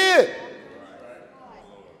 That's what he did.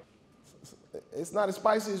 It's not as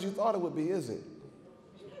spicy as you thought it would be, is it?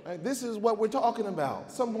 Right, this is what we're talking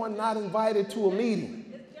about. Someone not invited to a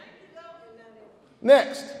meeting.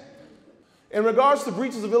 Next, in regards to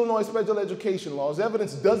breaches of Illinois special education laws,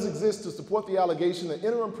 evidence does exist to support the allegation that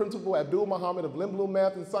interim Principal Abdul Muhammad of Lindblom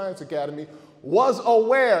Math and Science Academy was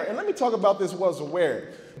aware, and let me talk about this was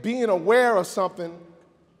aware. Being aware of something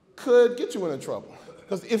could get you into trouble.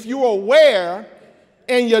 Because if you're aware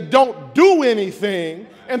and you don't do anything,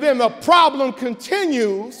 and then the problem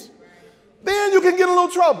continues, then you can get in a little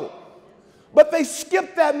trouble. But they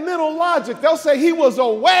skip that middle logic. They'll say he was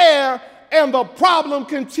aware and the problem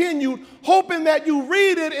continued, hoping that you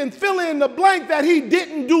read it and fill in the blank that he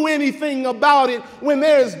didn't do anything about it when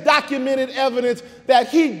there is documented evidence that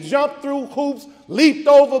he jumped through hoops, leaped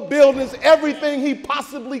over buildings, everything he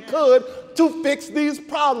possibly could to fix these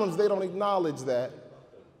problems. They don't acknowledge that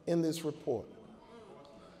in this report.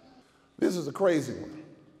 This is a crazy one.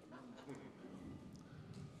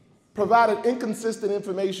 Provided inconsistent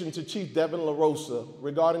information to Chief Devon LaRosa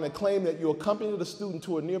regarding a claim that you accompanied a student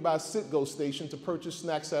to a nearby Citgo station to purchase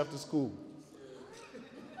snacks after school.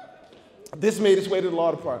 This made its way to the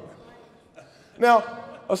law department. Now,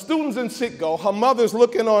 a student's in Citgo, her mother's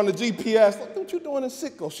looking on the GPS, like, what you doing in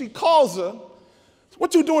Citgo? She calls her,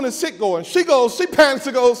 what you doing in Citgo? And she panics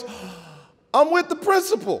and goes, I'm with the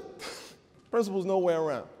principal. Principal's nowhere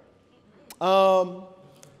around.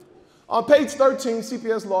 On page 13,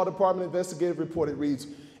 CPS Law Department investigative report, it reads,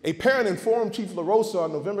 a parent informed Chief LaRosa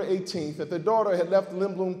on November 18th that their daughter had left the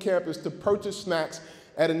Lindblom campus to purchase snacks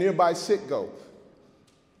at a nearby Citgo.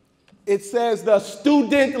 It says the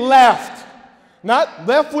student left, not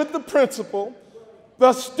left with the principal.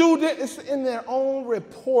 The student, it's in their own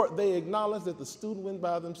report, they acknowledge that the student went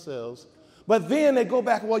by themselves, but then they go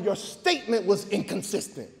back, well, your statement was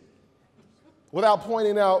inconsistent, without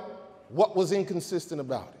pointing out what was inconsistent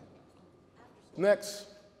about it. Next,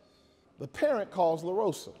 the parent calls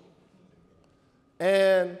LaRosa.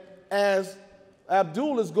 And as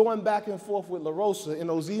Abdul is going back and forth with LaRosa in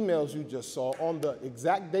those emails you just saw on the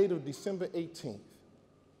exact date of December 18th,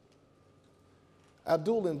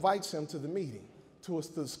 Abdul invites him to the meeting, to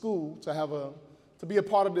the school, to be a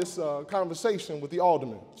part of this conversation with the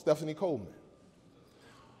alderman, Stephanie Coleman.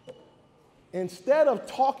 Instead of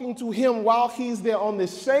talking to him while he's there on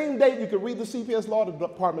this same date, you can read the CPS Law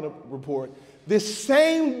Department report, this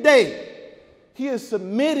same day, he is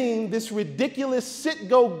submitting this ridiculous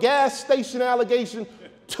Citgo gas station allegation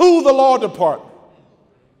to the law department.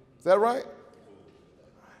 Is that right?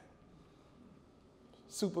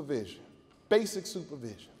 Supervision, basic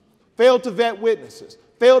supervision. Failed to vet witnesses,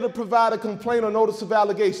 failed to provide a complaint or notice of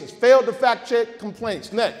allegations, failed to fact check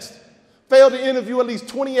complaints. Next. Failed to interview at least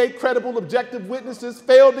 28 credible objective witnesses,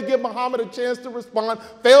 failed to give Muhammad a chance to respond,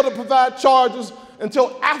 failed to provide charges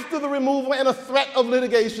until after the removal and a threat of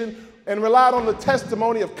litigation, and relied on the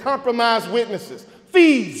testimony of compromised witnesses.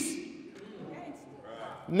 Fees.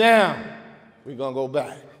 Now, we're going to go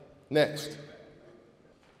back. Next.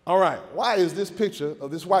 All right, why is this picture of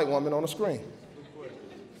this white woman on the screen?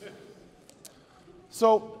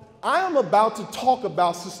 So, I am about to talk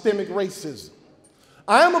about systemic racism.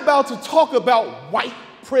 I am about to talk about white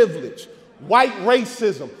privilege, white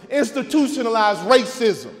racism, institutionalized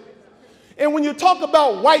racism. And when you talk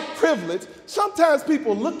about white privilege, sometimes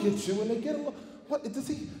people look at you and they get a little, what, does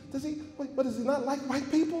he not like white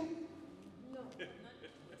people? No.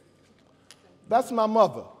 That's my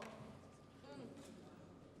mother.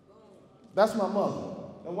 That's my mother.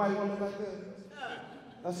 That white woman right there,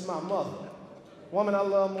 that's my mother. woman I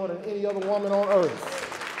love more than any other woman on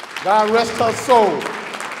earth. God rest her soul.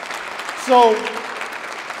 So,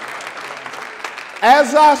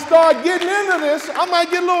 as I start getting into this, I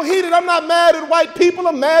might get a little heated. I'm not mad at white people.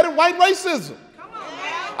 I'm mad at white racism.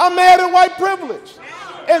 I'm mad at white privilege.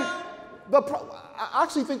 And I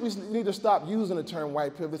actually think we need to stop using the term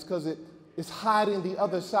white privilege because it's hiding the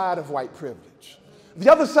other side of white privilege.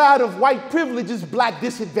 The other side of white privilege is black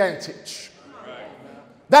disadvantage.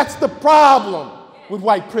 That's the problem with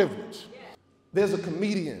white privilege. There's a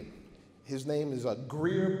comedian. His name is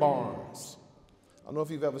Greer Barnes. I don't know if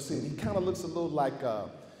you've ever seen him. He kind of looks a little like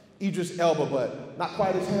Idris Elba, but not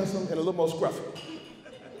quite as handsome and a little more scruffy.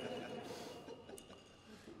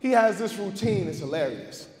 He has this routine, it's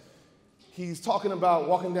hilarious. He's talking about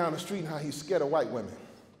walking down the street and how he's scared of white women.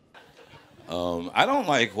 I don't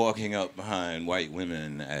like walking up behind white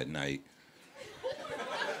women at night.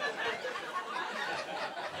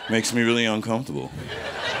 Makes me really uncomfortable.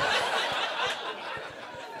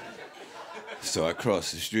 So I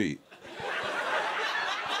cross the street.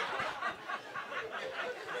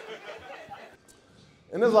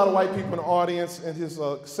 And there's a lot of white people in the audience in his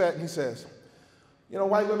set, and he says, you know,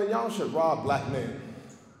 white women, y'all should rob black men.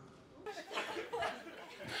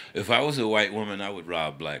 If I was a white woman, I would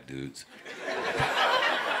rob black dudes.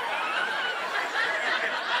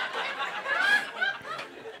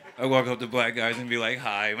 I walk up to black guys and be like,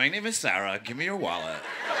 hi, my name is Sarah, give me your wallet.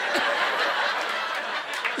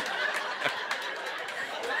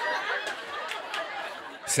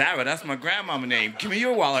 Sarah, that's my grandmama name. Give me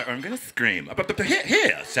your wallet or I'm gonna scream.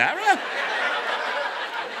 Here, Sarah.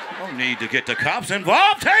 No need to get the cops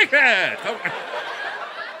involved, take it.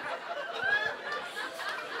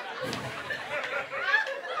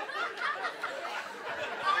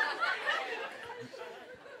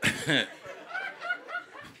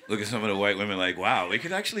 Look at some of the white women like, wow, we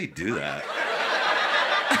could actually do that.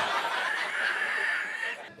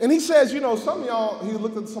 And he says, you know, some of y'all, he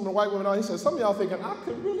looked at some of the white women, he says, some of y'all thinking, I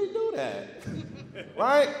could really do that,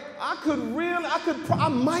 right? I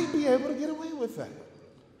might be able to get away with that.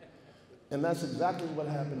 And that's exactly what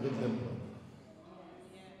happened to Lindblom.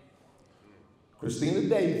 Christina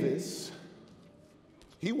Davis,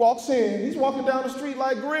 he walks in, he's walking down the street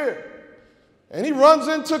like Greer, and he runs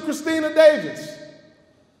into Christina Davis.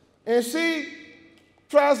 And she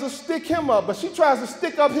tries to stick him up, but she tries to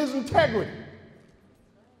stick up his integrity.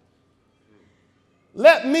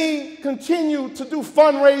 Let me continue to do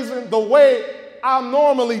fundraising the way I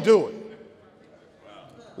normally do it.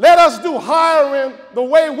 Let us do hiring the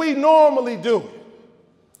way we normally do it.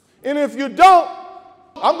 And if you don't,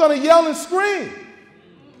 I'm going to yell and scream.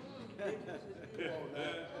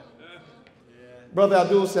 Brother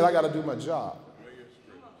Abdul said, I got to do my job.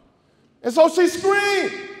 And so she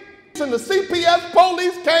screamed. And the CPS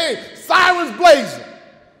police came, sirens blazing.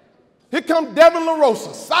 Here comes Devon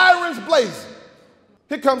LaRosa, sirens blazing.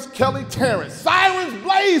 Here comes Kelly Tarrant, sirens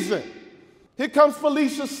blazing. Here comes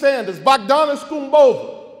Felicia Sanders, Bogdana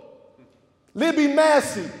Skumbova, Libby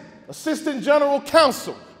Massey, Assistant General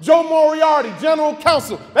Counsel, Joe Moriarty, General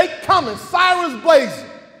Counsel. They coming, sirens blazing.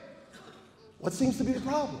 What seems to be the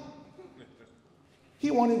problem?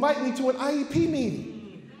 He won't invite me to an IEP meeting.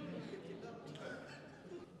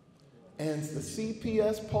 And the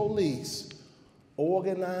CPS police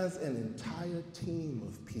organized an entire team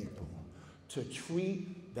of people to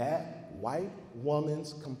treat that white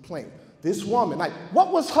woman's complaint. This woman, like,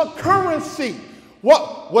 what was her currency?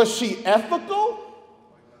 What, was she ethical?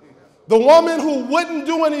 The woman who wouldn't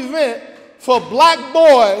do an event for black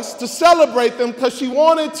boys to celebrate them because she didn't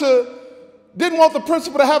want the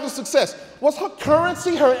principal to have a success. Was her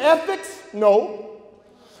currency her ethics? No.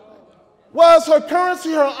 Was her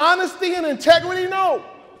currency her honesty and integrity? No.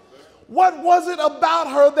 What was it about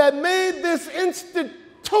her that made this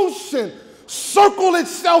institution circle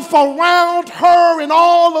itself around her and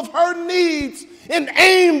all of her needs and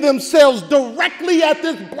aim themselves directly at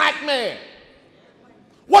this black man?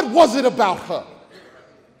 What was it about her?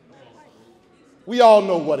 We all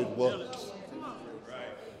know what it was.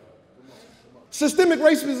 Systemic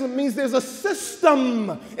racism means there's a system,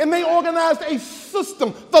 and they organized a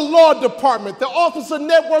system. The Law Department, the Office of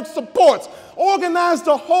Network Supports, organized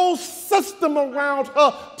a whole system around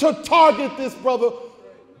her to target this brother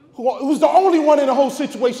who was the only one in the whole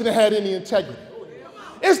situation that had any integrity.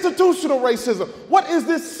 Institutional racism. What is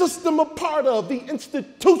this system a part of? The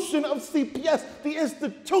institution of CPS. The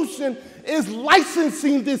institution is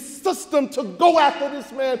licensing this system to go after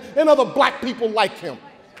this man and other black people like him.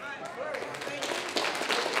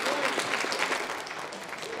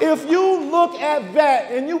 If you look at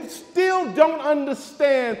that and you still don't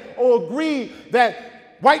understand or agree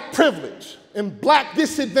that white privilege and black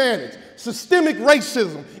disadvantage, systemic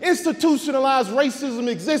racism, institutionalized racism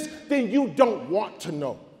exists, then you don't want to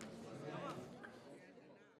know.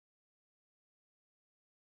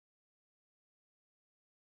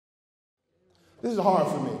 This is hard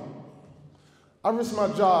for me. I risked my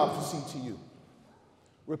job for CTU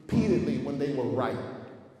repeatedly when they were right.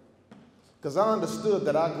 Because I understood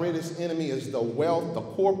that our greatest enemy is the wealth, the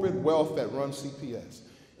corporate wealth that runs CPS.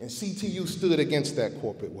 And CTU stood against that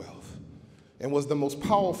corporate wealth and was the most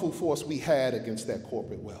powerful force we had against that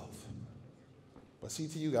corporate wealth. But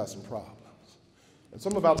CTU got some problems. And so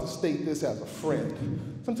I'm about to state this as a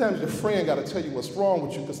friend. Sometimes your friend got to tell you what's wrong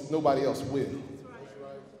with you because nobody else will.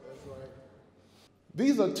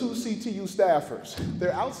 These are two CTU staffers.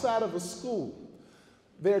 They're outside of a school.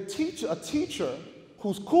 A teacher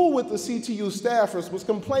who's cool with the CTU staffers was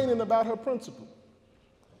complaining about her principal.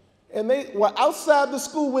 And they were outside the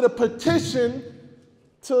school with a petition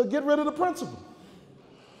to get rid of the principal.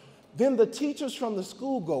 Then the teachers from the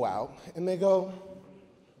school go out and they go,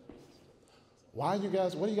 what are you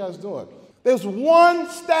guys doing? There's one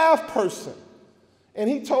staff person. And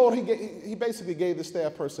he basically gave the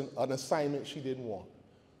staff person an assignment she didn't want,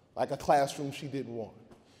 like a classroom she didn't want.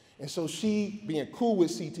 And so she, being cool with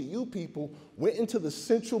CTU people, went into the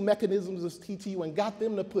central mechanisms of CTU and got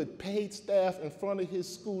them to put paid staff in front of his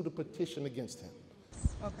school to petition against him.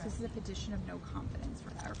 Okay. So this is a petition of no confidence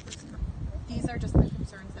for our person. These are just the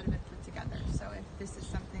concerns that have been put together. So if this is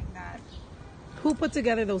something that... Who put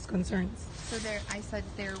together those concerns? So I said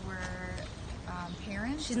there were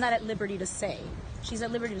parents. She's not at liberty to say. She's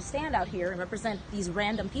at liberty to stand out here and represent these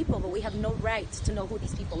random people, but we have no right to know who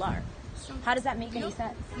these people are. So how does that make any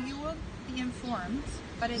sense? You will be informed,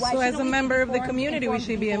 but it's... So as a member of the community, we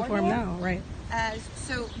should be informed now, right?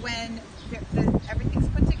 So when everything's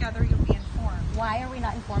put together, you'll be informed. Why are we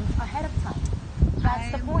not informed ahead of time?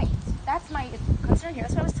 That's the point. That's my concern here.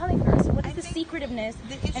 That's what I was telling her. So what is the secretiveness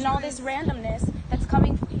and all this randomness that's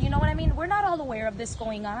coming? You know what I mean? We're not all aware of this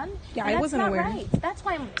going on. Yeah, I wasn't aware. Right. That's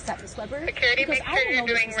why I'm upset, Ms. Weber. Because I don't know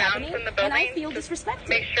this is happening, and I feel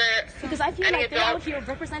disrespected. Because I feel like they're out here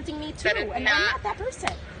representing me too, and I'm not that person.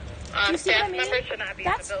 Do you see what I mean?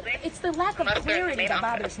 It's the lack of clarity that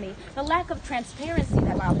bothers me, the lack of transparency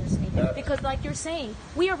that bothers me. Because like you're saying,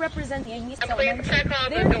 we are representing East Elementary.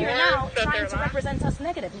 They're here now trying to represent us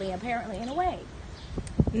negatively, apparently, in a way.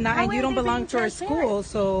 And you don't belong to our school,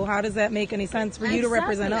 so how does that make any sense for you to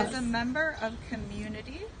represent us? As a member of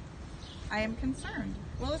community, I am concerned.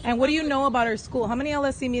 And what do you know about our school? How many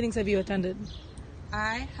LSC meetings have you attended?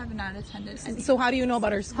 I have not attended any. So how do you know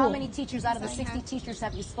about our school? How many teachers out of the 60 teachers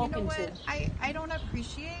have you spoken to? I don't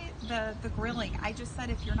appreciate the grilling. I just said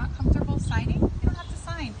if you're not comfortable signing, you don't have to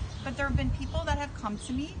sign. But there have been people that have come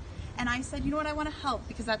to me, and I said, you know what, I want to help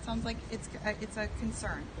because that sounds like it's a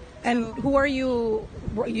concern. And so, who are you?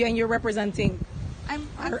 And you're representing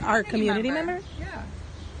our community member? Yeah.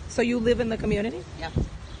 So you live in the community? Yep.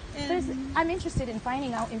 I'm interested in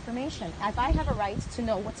finding out information. If I have a right to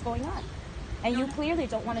know what's going on. And you clearly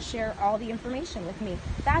don't want to share all the information with me.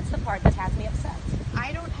 That's the part that has me upset.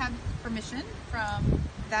 I don't have permission from,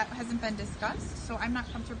 that hasn't been discussed, so I'm not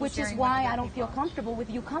comfortable sharing. Which is why I don't feel comfortable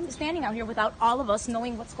with you standing out here without all of us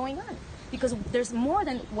knowing what's going on. Because there's more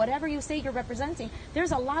than whatever you say you're representing.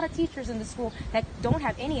 There's a lot of teachers in the school that don't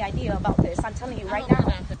have any idea about this. I'm telling you right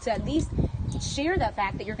now, to at least share that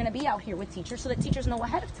fact that you're going to be out here with teachers so that teachers know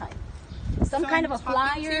ahead of time. Some kind of a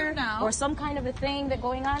flyer or some kind of a thing that's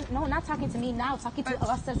going on. No, not talking to me now, talking to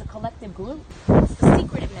us as a collective group. It's the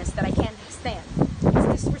secretiveness that I can't stand.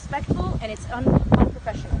 It's disrespectful and it's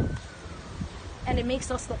unprofessional. And it makes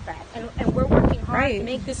us look bad. And we're working hard to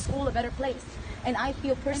make this school a better place. And I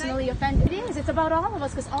feel personally offended. It is. It's about all of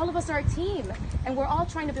us because all of us are a team. And we're all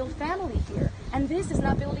trying to build family here. And this is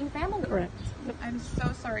not building family. Correct. I'm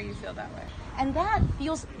so sorry you feel that way. And that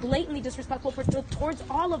feels blatantly disrespectful towards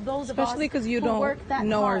all of those of us especially because you don't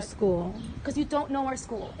know our school. Because you don't know our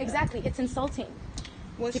school. Exactly. It's insulting.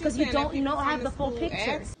 Because you don't have the full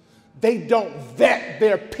picture. They don't vet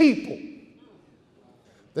their people.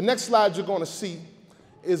 The next slide you're going to see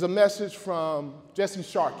is a message from Jesse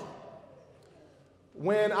Sharkey.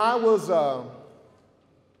 When I was, a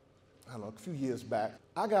few years back,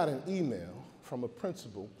 I got an email from a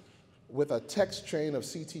principal with a text chain of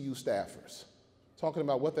CTU staffers talking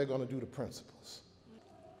about what they're going to do to principals.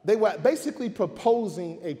 They were basically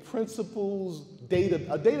proposing a database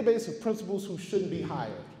of principals who shouldn't be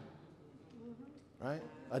hired, right?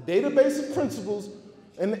 A database of principals,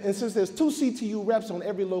 and since there's 2 CTU reps on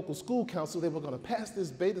every local school council, they were going to pass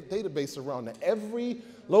this database around to every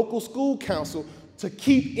local school council to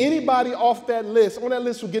keep anybody off that list, on that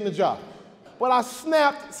list from getting a job. but I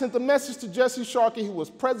snapped, sent a message to Jesse Sharkey, who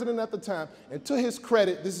was president at the time, and to his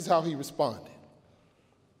credit, this is how he responded.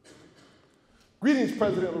 Greetings,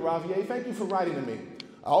 President LaRaviere. Thank you for writing to me.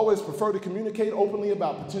 I always prefer to communicate openly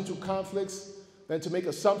about potential conflicts than to make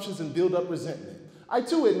assumptions and build up resentment. I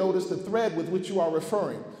too had noticed the thread with which you are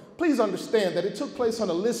referring. Please understand that it took place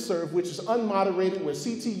on a listserv which is unmoderated, where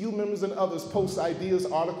CTU members and others post ideas,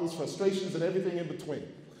 articles, frustrations, and everything in between.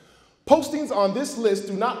 Postings on this list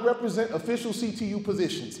do not represent official CTU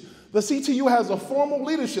positions. The CTU has a formal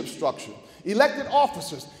leadership structure, elected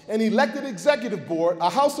officers, an elected executive board, a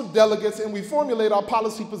house of delegates, and we formulate our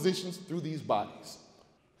policy positions through these bodies.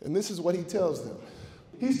 And this is what he tells them.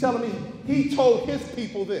 He's telling me he told his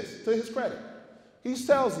people this, to his credit. He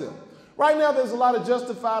tells them, right now there's a lot of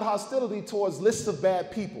justified hostility towards lists of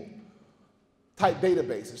bad people type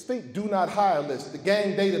databases. Think do not hire lists, the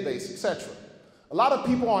gang database, etc. A lot of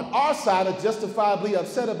people on our side are justifiably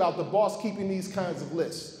upset about the boss keeping these kinds of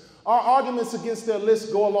lists. Our arguments against their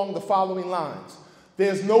lists go along the following lines.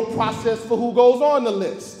 There's no process for who goes on the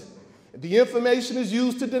list. The information is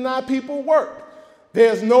used to deny people work.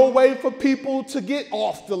 There's no way for people to get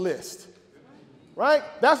off the list. Right?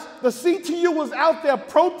 That's the CTU was out there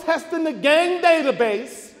protesting the gang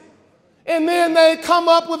database, and then they come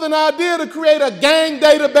up with an idea to create a gang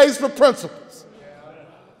database for principals.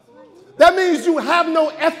 That means you have no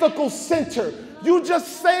ethical center. You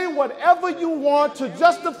just say whatever you want to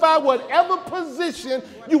justify whatever position.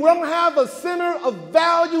 You don't have a center of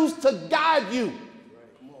values to guide you.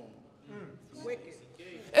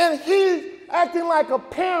 And he acting like a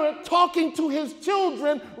parent talking to his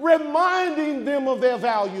children, reminding them of their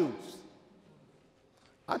values.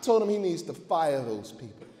 I told him he needs to fire those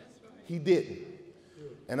people. He didn't.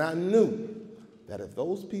 And I knew that if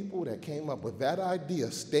those people that came up with that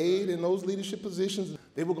idea stayed in those leadership positions,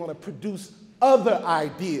 they were going to produce other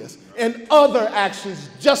ideas and other actions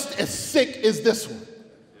just as sick as this one.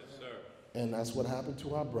 Yes, sir. And that's what happened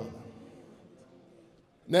to our brother.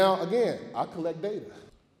 Now, again, I collect data.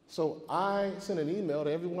 So I sent an email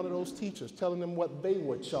to every one of those teachers telling them what they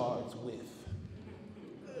were charged with.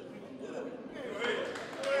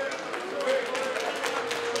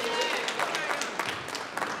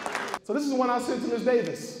 So this is one I sent to Ms.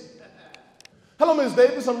 Davis. Hello, Ms.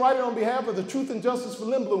 Davis. I'm writing on behalf of the Truth and Justice for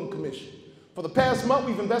Lindblom Commission. For the past month,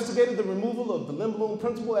 we've investigated the removal of the Lindblom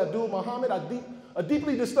Principal Abdul Muhammad. A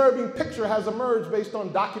deeply disturbing picture has emerged based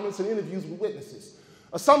on documents and interviews with witnesses.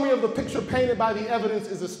 A summary of the picture painted by the evidence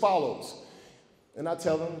is as follows. And I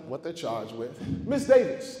tell them what they're charged with. Ms.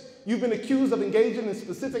 Davis, you've been accused of engaging in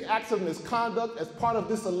specific acts of misconduct as part of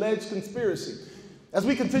this alleged conspiracy. As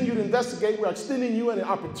we continue to investigate, we're extending you an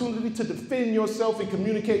opportunity to defend yourself and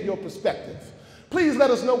communicate your perspective. Please let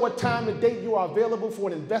us know what time and date you are available for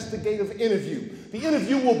an investigative interview. The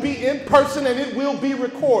interview will be in person and it will be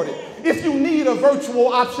recorded. If you need a virtual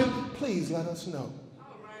option, please let us know.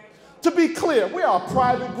 To be clear, we are a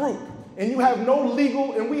private group, and you have no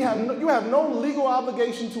legal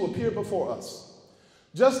obligation to appear before us.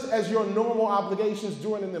 Just as your normal obligations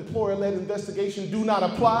during an employer-led investigation do not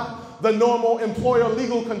apply, the normal employer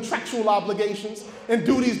legal contractual obligations and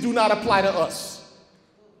duties do not apply to us,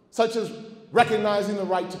 such as recognizing the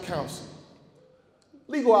right to counsel.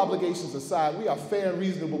 Legal obligations aside, we are fair and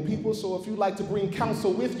reasonable people, so if you'd like to bring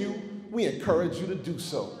counsel with you, we encourage you to do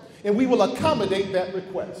so, and we will accommodate that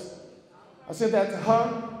request. I sent that to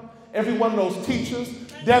her, every one of those teachers,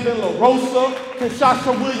 Devon LaRosa,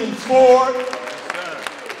 Kinshasa Williams Ford.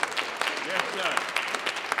 Yes,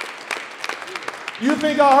 sir. You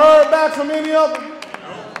think I heard back from any of them?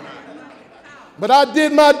 No. But I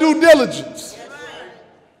did my due diligence.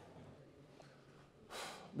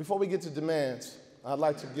 Before we get to demands, I'd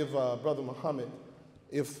like to give Brother Muhammad,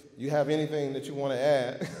 if you have anything that you want to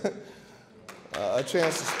add, a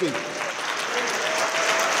chance to speak.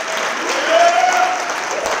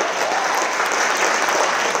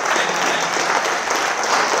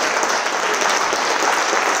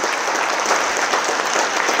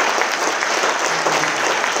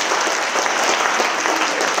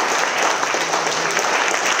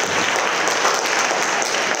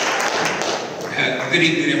 Good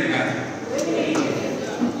evening, everybody.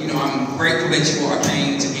 You know, I'm grateful that you all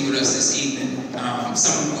came to be with us this evening.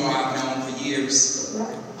 Some of you all I've known for years.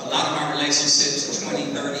 A lot of our relationships,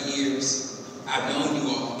 20, 30 years, I've known you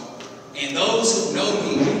all. And those who know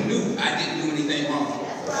me, you knew I didn't do anything wrong.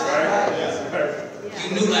 You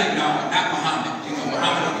knew, like, no, not Muhammad. You know,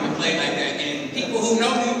 Muhammad don't even play like that. And people who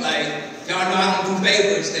know me, like, y'all know I don't do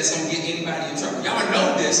favors that's going to get anybody in trouble. Y'all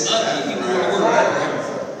know this other than people who work.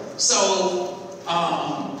 So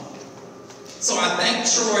I thank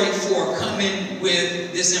Troy for coming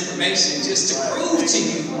with this information just to prove to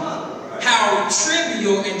you how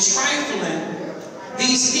trivial and trifling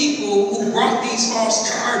these people who brought these false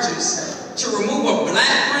charges to remove a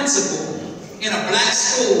black principal in a black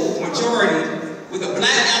school, majority, with a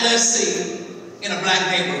black LSC in a black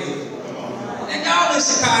neighborhood. And y'all in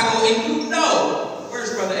Chicago, and you know,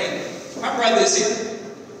 where's Brother A? My brother is here.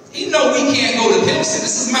 He know we can't go to Pilsen.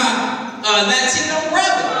 This is my Latino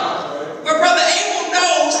brother. But Brother Abel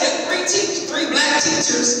knows that three black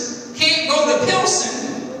teachers can't go to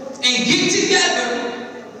Pilsen and get together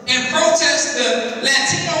and protest the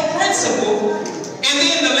Latino principal, and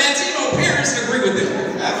then the Latino parents agree with them.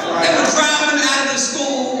 They would drive them out of the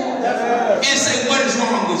school and say, what is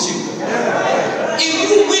wrong with you? If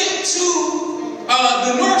you went to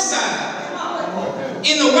the north side,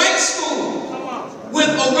 in the white school, with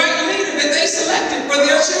a white leader that they selected for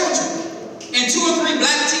their children, and 2 or 3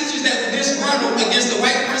 black teachers that were disgruntled against the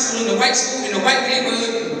white principal in the white school, in the white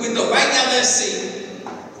neighborhood, with the white LSC,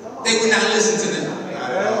 they would not listen to them.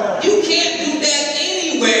 You can't do that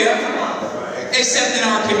anywhere except in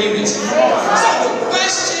our community. So the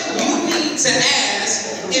question you need to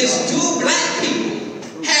ask is, do black people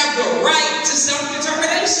have the right to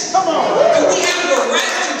self-determination? Do we have the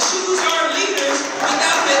right to choose our leaders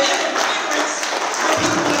without the interference from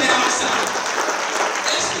people on the outside?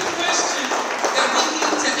 That's the question that we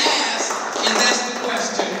need to ask, and that's the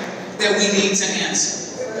question that we need to answer.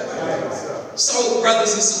 So,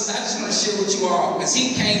 brothers and sisters, I just want to share with you all, because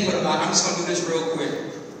he came with a lot. I'm just going to do this real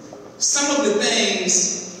quick. Some of the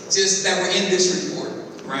things just that were in this report,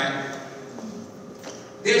 right?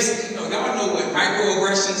 There's, y'all know what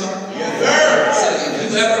microaggressions are? Yes, sir. So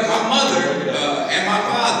if you ever, my mother and my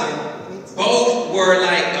father both were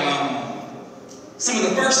like some of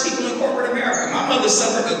the first people in corporate America. My mother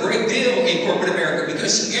suffered a great deal in corporate America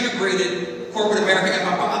because she integrated corporate America, and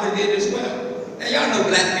my father did as well. Now, y'all know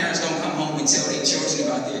black parents don't come home and tell their children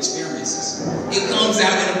about their experiences. It comes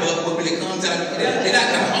out in a book, but it comes out, they're not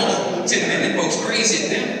coming home telling them folks crazy at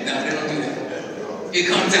them. No, they don't do that. It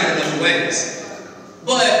comes out in other ways.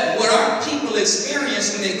 But what our people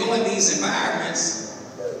experience when they go in these environments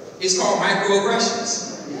is called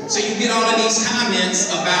microaggressions. So you get all of these comments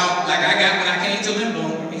about, like I got when I came to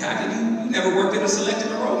Lindblom. I mean, how can you never worked at a selective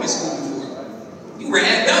enrollment school before? You were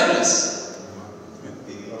at Douglas.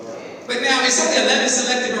 But now it's only 11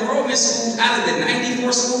 selective enrollment schools out of the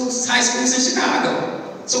 94 schools, high schools in Chicago.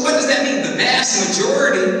 So what does that mean? The vast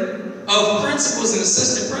majority of principals and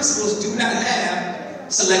assistant principals do not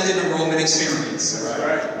have selective enrollment experience.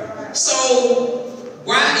 Right. So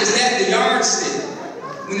why is that the yardstick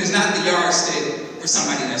when it's not the yardstick for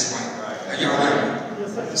somebody that's right? Are y'all right?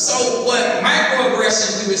 So what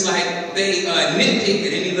microaggressions do is like they nitpick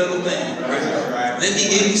at any little thing. Right? Let me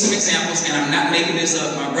give you some examples, and I'm not making this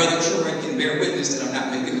up. My brother Troy can bear witness that I'm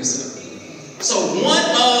not making this up. So one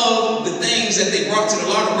of the things that they brought to the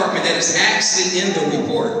law department that is actually in the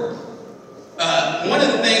report, one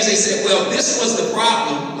of the things they said, well, this was the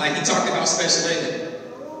problem, like he talked about special ed.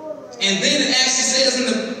 And then it actually says in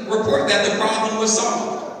the report that the problem was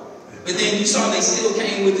solved. But then you saw they still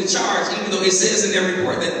came with the charge, even though it says in their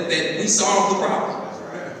report that we solved the problem.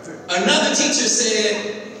 Another teacher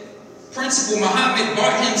said, Principal Muhammad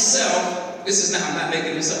bought himself, I'm not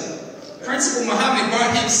making this up. Principal Muhammad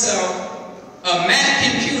bought himself a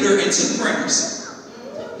Mac computer and 2 printers.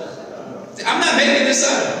 I'm not making this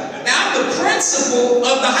up. Now, I'm the principal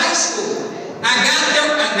of the high school. I got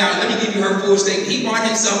there, now let me give you her full statement. He bought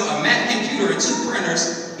himself a Mac computer and 2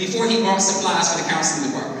 printers before he bought supplies for the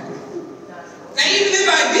counseling department. Now, even if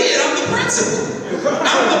I did, I'm the principal.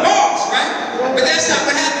 I'm the boss, right? But that's not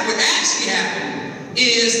what happened. What actually happened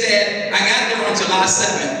is that I got there on July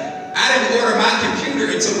 7th. I didn't order my computer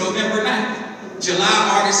until November 9th. July,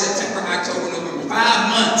 August, September, October, November. 5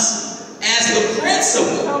 months as the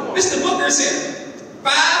principal. Mr. Booker's here.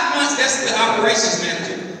 5 months, that's the operations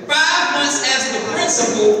manager. 5 months as the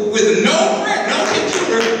principal with no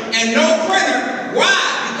computer and no printer. Why?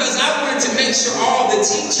 Because I wanted to make sure all the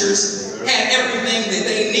teachers had everything that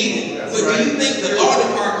they needed. But do you think the law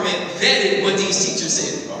department vetted what these teachers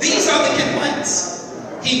said? These are the complaints.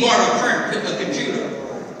 He bought a computer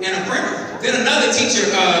and a printer. Then another teacher,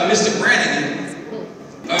 Mr. Brannigan,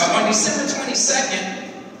 on December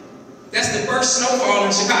 22nd, that's the first snowfall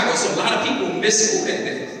in Chicago, so a lot of people missed school that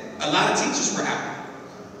day. A lot of teachers were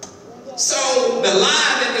out. So the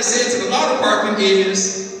lie that they said to the law department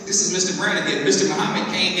is, this is Mr. Brannigan, Mr.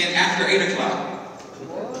 Muhammad came in after 8 o'clock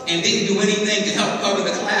and didn't do anything to help cover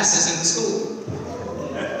the classes in the school.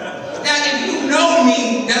 Now, if you know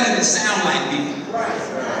me, that doesn't sound like me.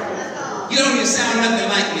 You don't even sound nothing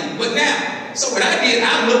like me. But now, So what I did,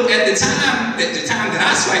 I looked at the time that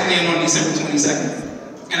I swiped in on December 22nd.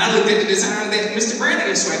 And I looked at the time that Mr.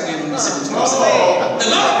 Brandon swiped in on December 22nd. The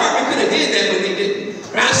law department could have did that, but they didn't.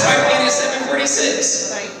 I swiped in at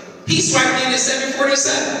 7:46. He swiped in at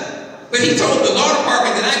 7:47. But he told the law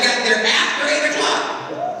department that I got there after 8 o'clock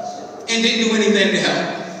and didn't do anything to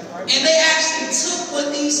help. And they actually took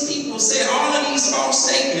what these people said, all of these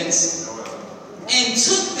false statements, and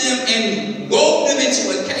took them and wove them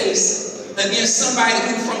into a case against somebody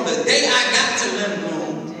who, from the day I got to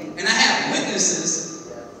Lindblom, and I have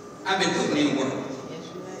witnesses, I've been putting in work.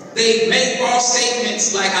 They make false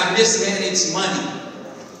statements like I mismanaged money.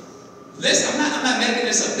 Listen, I'm not making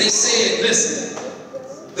this up. They said, listen,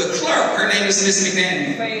 the clerk, her name is Miss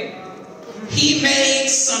McDaniel, he made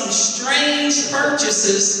some strange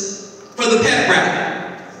purchases for the pep rally.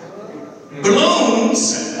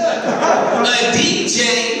 Balloons, a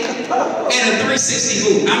DJ, and a 360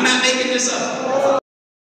 booth. I'm not making this up.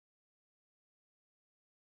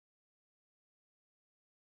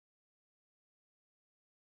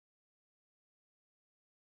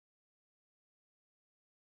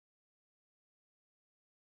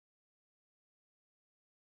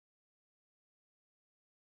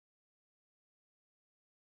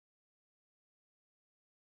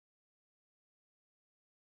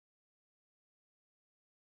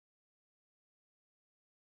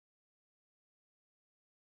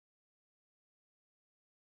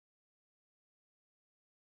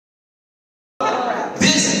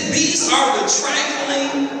 These are the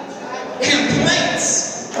trifling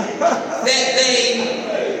complaints that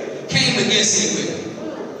they came against me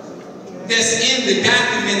with. That's in the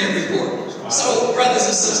documented report. So, brothers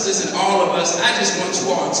and sisters and all of us, I just want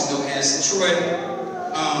you all to know, as Troy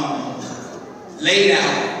laid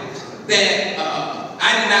out, that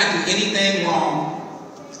I did not do anything wrong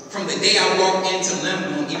from the day I walked into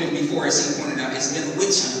Lindblom, even before, as he pointed out, it's been a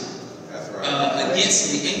witch hunt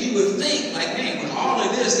against me. And you would think, like, man, with all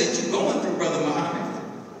of this that you're going through, Brother Muhammad,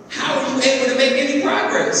 how are you able to make any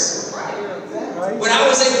progress? But I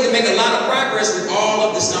was able to make a lot of progress with all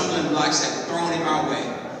of the stumbling blocks that were thrown in my way,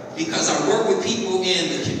 because I work with people in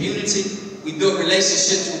the community. We built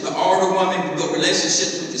relationships with the alderwoman. We built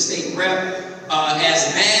relationships with the state rep.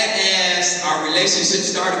 As bad as our relationship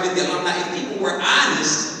started with the alumni, if people were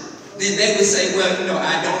honest, then they would say, well, you know,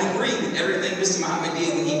 I don't agree with everything Mr. Muhammad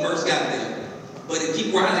did when he first got there. But if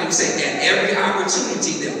people were honest, they would say that every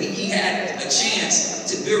opportunity that he had a chance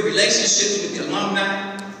to build relationships with the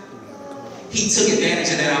alumni, he took advantage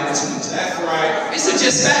of that opportunity. That's right. These are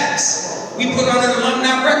just facts. We put on an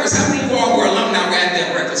alumni breakfast. How many of you all were alumni at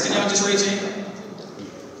that breakfast? Can y'all just raise your hand?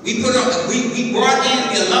 We brought in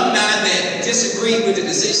the alumni that disagreed with the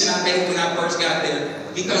decision I made when I first got there,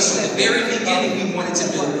 because from the very beginning we wanted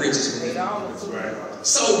to build bridges with them.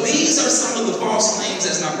 So these are some of the false claims,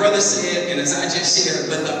 as my brother said, and as I just shared.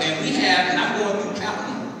 And we have, and I'm going through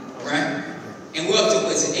counting, right? And we're up to,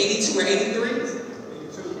 was it 82 or 83?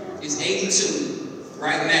 It's 82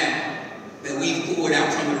 right now that we've pulled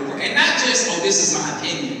out from the report. And not just, oh, this is my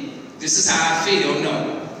opinion, this is how I feel.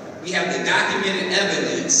 No. We have the documented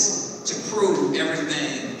evidence to prove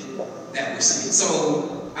everything that we're saying.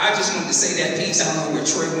 So I just wanted to say that piece. I don't know where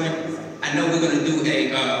Troy went. I know we're going to do a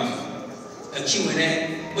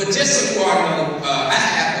Q&A. But just so you all know, I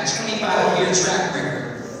have a 25-year track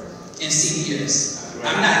record in CPS.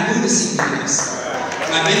 I'm not new to CPS.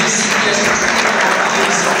 I've been in CPS for 25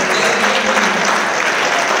 years. So the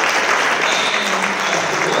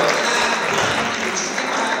work that I've done in the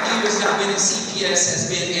 25 years I've been in CPS has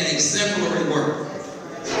been an exemplary work.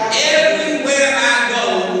 Everywhere I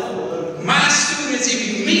go, my students, if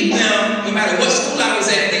you meet them, no matter what school I was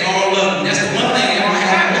at, they all love me. That's the one thing they all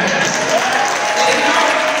have. They all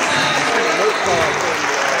love the same thing.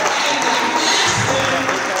 And when you ask them,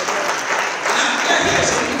 and I'm here,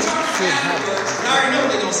 so you talk to them afterwards, and I already know what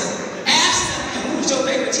they're going to say. Ask them, who's your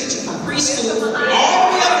favorite teacher from preschool all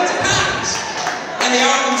the way up to college? And they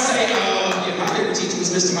all going to say, yeah, my favorite teacher was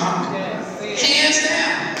Mr. Muhammad. Hands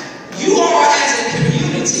down. You all as a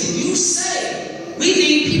community, you say, we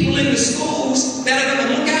need people in the schools that are going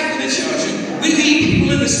to look after the children. We need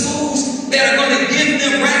people in the schools that are going to give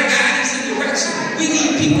them right guidance and direction. We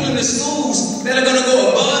need people in the schools that are going to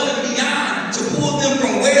go above and beyond to pull them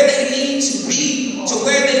from where they need to be to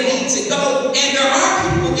where they need to go. And there are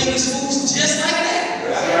people in the schools just like that.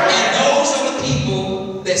 And those are the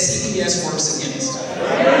people that CPS works against.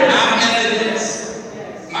 I'm evidence.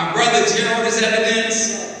 My brother Gerald is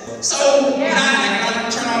evidence. So when I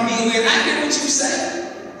turn on VOA, I hear what you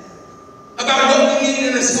say about what we need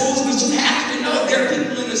in the schools, but you have to know there are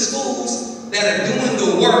people in the schools that are doing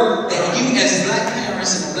the work that you as black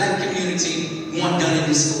parents and the black community want done in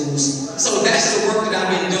the schools. So that's the work that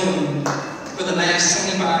I've been doing for the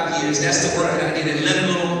last 25 years. That's the work that I did at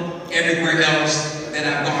Lindblom, everywhere else that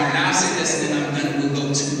I've gone. And I'll say this and then we'll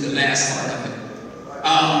go to the last part of it.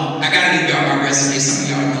 I gotta give y'all my resume, some of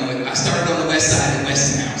y'all know it. I started on the west side at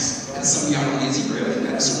Westinghouse. And some of y'all know, is he real? You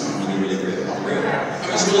gotta assume I'm really real. I'm real.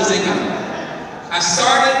 I'm as real as they come. I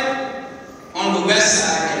started on the west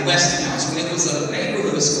side at Westinghouse when it was a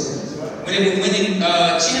neighborhood school. When they were winning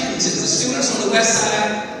championships, the students on the west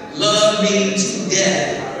side loved me to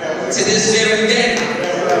death to this very day.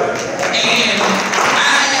 And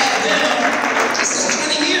I had them, this is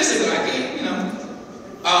 20 years ago, I can't, you know.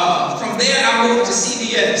 From there, I moved to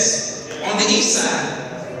CPS on the east side.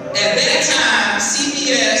 At that time,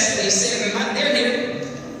 CPS, they said, they're here,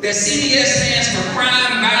 that CPS stands for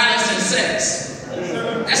crime, violence, and sex.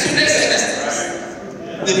 That's what they say. That's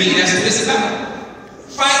what it's about.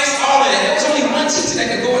 Fights, all of that. There was only one teacher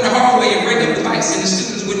that could go in the hallway and break up the fights, and the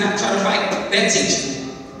students would not try to fight that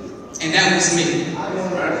teacher. And that was me.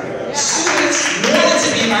 Students wanted to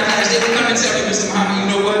be in my class. They would come and tell me, Mr. Muhammad, you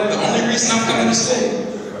know what? The only reason I'm coming to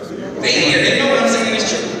school, they know what I'm saying is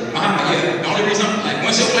true. Muhammad, yeah. The only reason I'm like,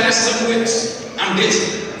 once your class is over with, I'm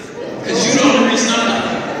ditching. Because you're the only reason I'm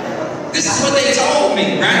coming. This is what they told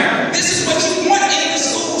me, right? This is what you want in the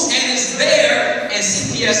schools, and it's there, and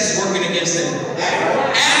CPS is working against it.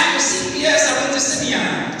 After CPS, I went to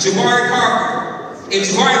Simeon, Jabari Parker.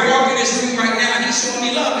 If Jabari walked in this room right now, he's showing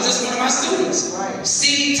me love, because that's one of my students.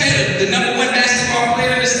 Steve Taylor, the #1 basketball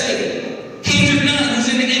player in the state. Kendrick Nunn,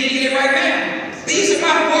 who's in the NBA right now. These are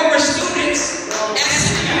my former students at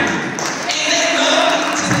Simeon, and they love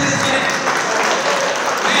me to this day.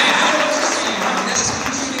 Man, I don't know what you're saying, huh? That's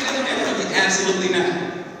absolutely not.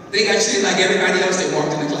 They got treated like everybody else that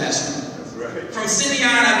walked in the classroom. From Simeon,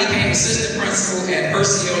 I became assistant principal at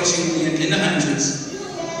Percival Julian in the hundreds.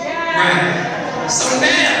 Right. So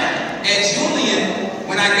now, at Julian,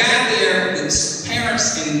 when I got there, the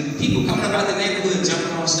parents and people coming about the neighborhood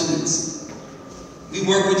jumping on students. We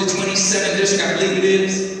work with the 27th district, I believe it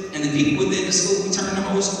is, and the people within the school, we turn the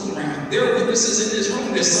whole school around. There are witnesses in this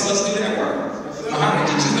room that saw us do that work. Muhammad,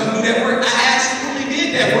 did you help do that work? I absolutely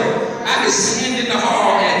did that work. I could stand in the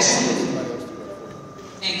hall at Julian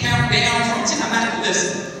and count down from 10.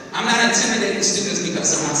 I'm not intimidating students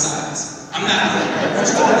because of my size. I'm not doing that.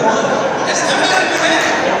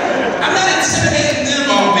 I'm not intimidating them,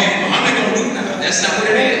 oh man, I'm not gonna do nothing. That's not what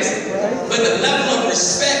it is. But the level of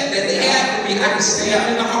respect that they have for me, I can stay out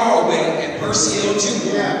in the hallway at Percival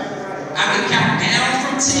Junior. I can count down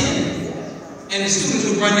from 10, and the students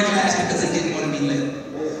would run the class because they didn't want to be late.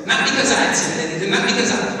 Not because I intimidated them, not because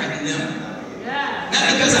I threatened them, not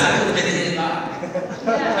because I put them in a headlock.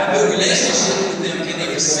 I built a relationship with them, and they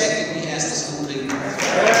respected me as the school leader.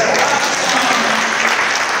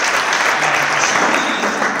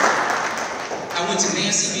 I went to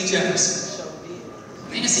Nancy B. Jefferson.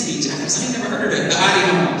 Nancy B. Jefferson, I ain't never heard of that. The Adi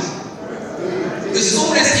Homes. The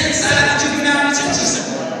school that's inside the juvenile detention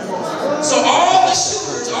center. So all the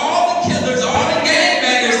shooters, all the killers, all the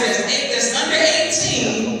gangbangers that's under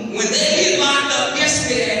 18, when they get locked up, guess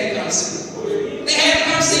who they had to come see? They had to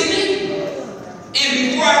come see me. And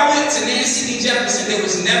before I went to Nancy B. Jefferson, there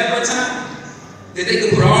was never a time that they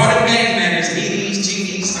could put all the gangbangers, BDs,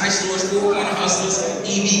 GDs, Spice Lords, Four Corner Hustlers,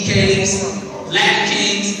 EBKs, Latin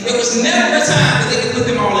Kings. There was never a time that they could put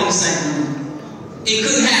them all in the same room. It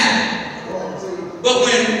couldn't happen. But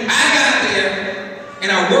when I got there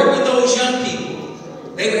and I worked with those young people,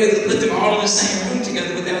 they were able to put them all in the same room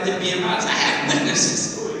together without them being biased. I have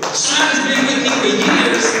witnesses. Sean has been with me for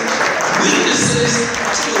years. Witnesses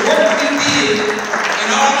to the work we did in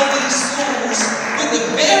all of these schools with the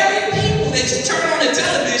very people that you turn on the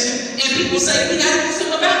television and people say, we got to do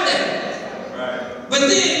something about that. Right. But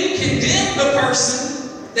then you condemn the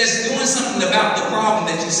person that's doing something about the problem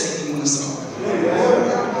that you say you want to solve.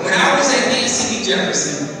 When I was at Nancy B.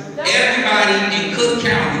 Jefferson, everybody in Cook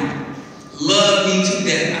County loved me to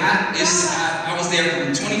death. I was there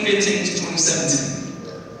from 2015 to 2017.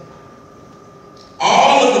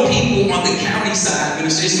 All of the people on the county side,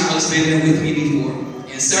 Minister Ismail has been there with me before,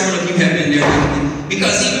 and several of you have been there with me.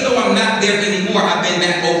 Because even though I'm not there anymore, I've been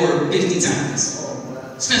back over 50 times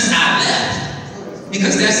since I left.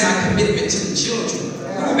 Because that's my commitment to the children.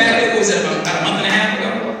 We were back there, what was it, about a month and a half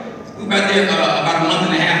ago? We were back there about a month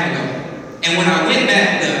and a half ago. And when I went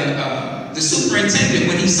back, the superintendent,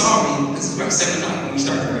 when he saw me, this is about 7 o'clock when we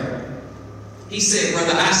started prayer, he said,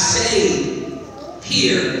 brother, I stayed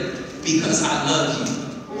here because I love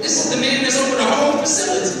you. This is the man that's over the whole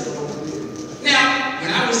facility. Now,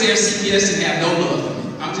 when I was there, CPS didn't have no love for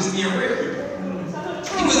me. I'm just being real.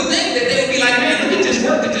 You would think that they would be like, man, look at this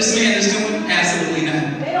work that this man is doing. Absolutely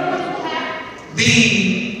not.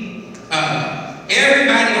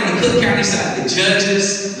 Everybody on the Cook County side, the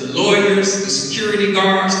judges, the lawyers, the security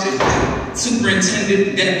guards, the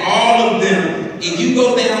superintendent, that all of them, if you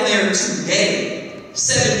go down there today,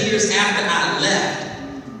 7 years after I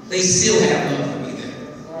left, they still have love for me there.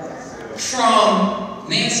 From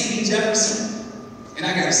Nancy B. Jefferson, and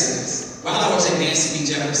I gotta say this, while I was at Nancy B.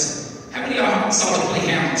 Jefferson, how many of y'all saw the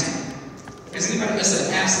play Hamilton? Has anybody? That's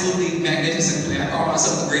an absolutely magnificent play. I call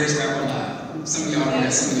myself the greatest rapper alive. Some of y'all know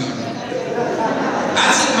that, some of y'all know that.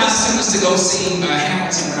 I took my students to go see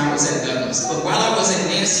Hamilton when I was at Douglas, but while I was at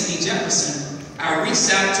Nancy B. Jefferson, I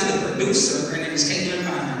reached out to the producer, her name is Caitlin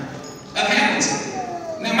Vine, of Hamilton.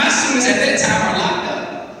 Now my students at that time are locked up.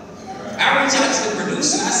 I reached out to the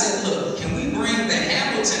producer and I said, look, can we bring the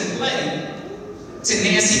Hamilton play to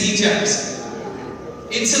Nancy B. Jefferson?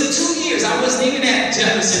 It took 2 years. I wasn't even at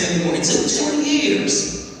Jefferson anymore. It took 2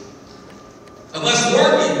 years of us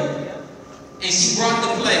working, and she brought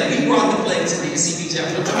the play. We brought the play to Nancy B.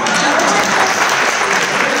 Jefferson. So now,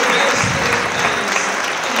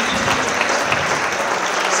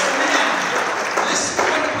 listen to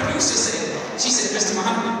what the producer said. She said, Mr.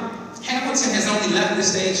 Muhammad, Hamilton has only left the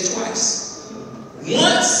stage twice.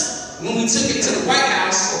 Once, when we took it to the White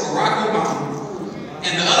House for Barack Obama,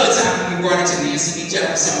 and the other time when we brought it to Nancy B.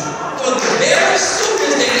 Jefferson, for the very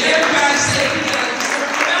students that everybody said we got to do something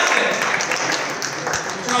about that.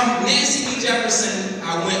 From Nancy B. Jefferson,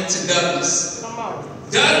 I went to Douglas.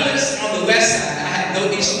 Douglas on the west side, I had no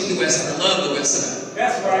issue with the west side. I love the west side.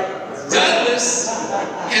 That's right. Douglas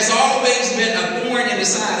has always been a thorn in the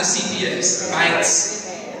side of CPS. Fights,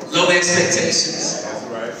 low expectations. That's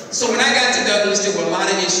right. So when I got to Douglas, there were a lot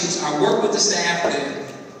of issues. I worked with the staff there.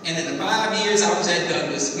 And in the 5 years I was at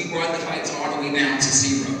Douglas, we brought the fights all the way down to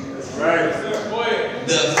 0. That's right.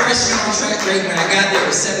 The freshman contract rate when I got there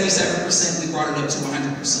was 77%. We brought it up to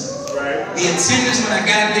 100%. Right. The attendance when I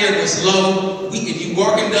got there was low. If you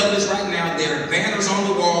walk in Douglas right now, there are banners on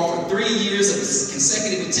the wall for 3 years of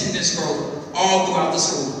consecutive attendance growth all throughout the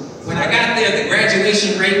school. When I got there, the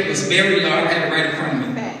graduation rate was very low. I had it right in front of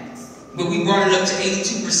me. But we brought it up to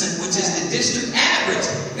 82%, which is the district average.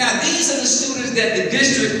 Now, these are the students that the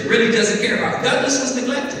district really doesn't care about. Douglas was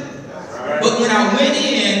neglected. But when I went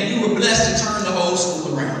in, we were blessed to turn the whole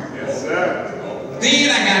school around. Yes, sir.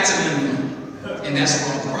 Then I got to Lindblom, and that's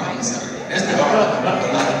where all the problems are. That's the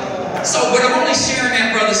hard. So, but I'm only sharing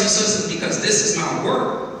that, brothers and sisters, because this is my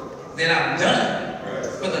work that I've done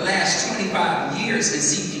for the last 25 years in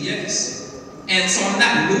CPS. And so I'm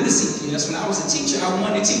not new to CPS. When I was a teacher, I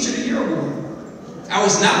won the Teacher of the Year Award. I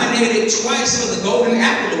was nominated twice for the Golden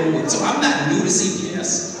Apple Award, so I'm not new to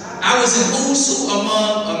CPS. I was in Who's Who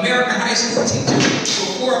among American high school teachers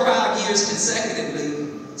for 4 or 5 years consecutively,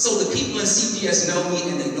 so the people in CPS know me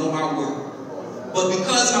and they know my work. But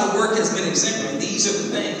because my work has been exemplary, these are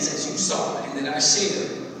the things that you saw and that I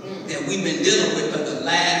shared that we've been dealing with for the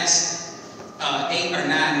last 8 or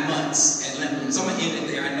 9 months at Lindblom. So I'm going to end it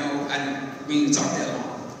there. I know I didn't mean to talk that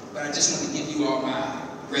long, but I just want to give you all my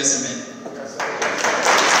resume.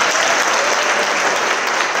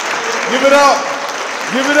 Give it up.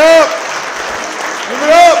 Give it up. Give it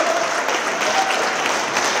up.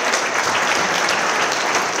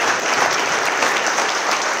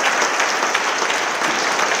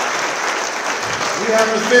 We have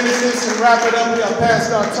to finish this and wrap it up. We are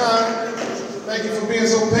past our time. Thank you for being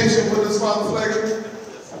so patient with us, Father Flegger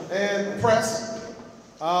and press.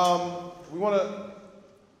 We want to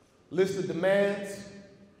list the demands,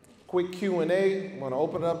 quick Q&A. We want to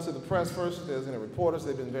open it up to the press first. If there's any reporters,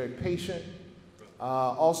 they've been very patient.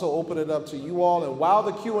 Also open it up to you all. And while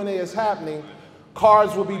the Q&A is happening,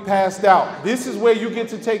 cards will be passed out. This is where you get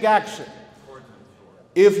to take action.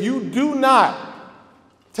 If you do not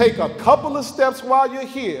take a couple of steps while you're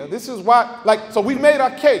here, this is why, so we've made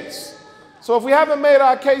our case. So if we haven't made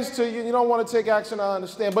our case to you, you don't want to take action, I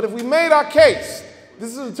understand. But if we made our case,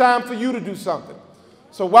 this is the time for you to do something.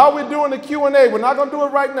 So while we're doing the Q&A, we're not going to do it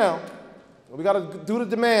right now. We got to do the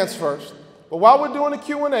demands first. But while we're doing the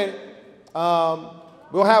Q&A,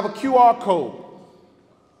 we'll have a QR code.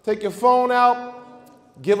 Take your phone out,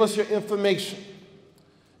 give us your information.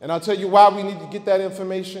 And I'll tell you why we need to get that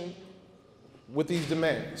information with these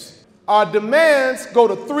demands. Our demands go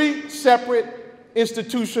to 3 separate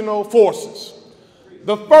institutional forces.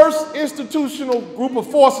 The first institutional group of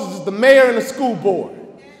forces is the mayor and the school board.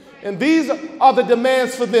 And these are the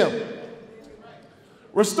demands for them.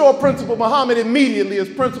 Restore Principal Muhammad immediately as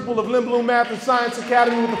principal of Lindblom Math and Science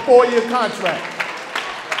Academy with a 4-year contract.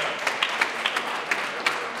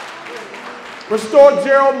 Restore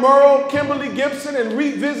Gerald Murrow, Kimberly Gibson, and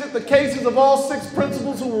revisit the cases of all 6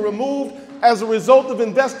 principals who were removed as a result of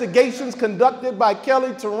investigations conducted by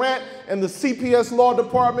Kelly Tarrant and the CPS Law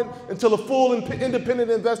Department until a full independent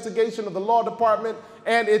investigation of the Law Department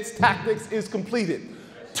and its tactics is completed.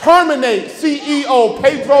 Terminate CEO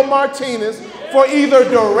Pedro Martinez for either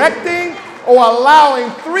directing or allowing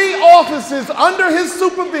 3 officers under his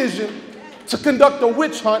supervision to conduct a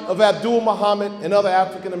witch hunt of Abdul Muhammad and other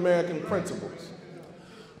African-American principals.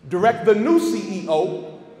 Direct the new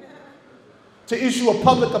CEO to issue a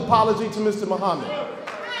public apology to Mr. Muhammad,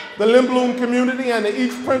 the Lindblom community, and to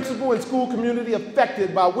each principal and school community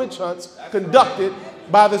affected by witch hunts conducted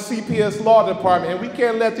by the CPS Law Department. And we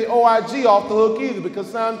can't let the OIG off the hook either,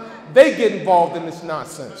 because they get involved in this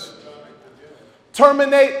nonsense.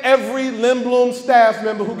 Terminate every Lindblom staff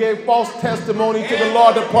member who gave false testimony to the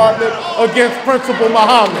Law Department against Principal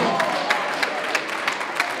Muhammad.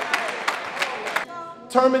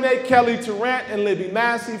 Terminate Kelly Tarrant and Libby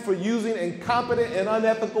Massey for using incompetent and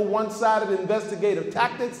unethical one-sided investigative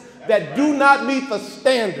tactics that do not meet the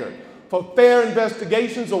standard for fair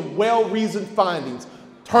investigations or well-reasoned findings.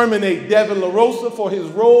 Terminate Devon LaRosa for his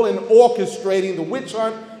role in orchestrating the witch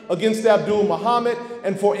hunt against Abdul Muhammad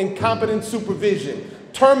and for incompetent supervision.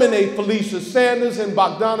 Terminate Felicia Sanders and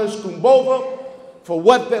Bogdana Shkumbova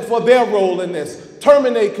for their role in this.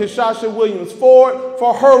 Terminate Kishasha Williams Ford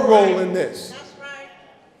for her role in this.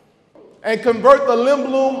 And convert the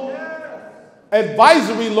Lindblom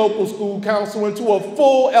Advisory Local School Council into a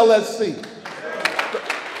full LSC.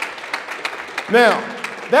 Now,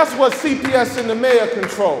 that's what CPS and the mayor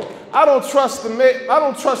control. I don't trust the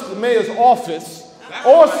mayor's office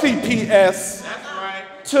or CPS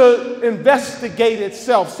to investigate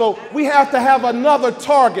itself. So we have to have another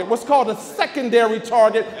target, what's called a secondary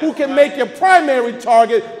target, who can make your primary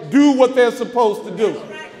target do what they're supposed to do.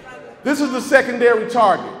 This is the secondary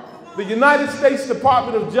target. The United States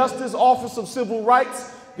Department of Justice, Office of Civil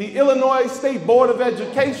Rights, the Illinois State Board of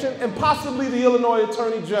Education, and possibly the Illinois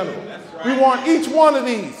Attorney General. We want each one of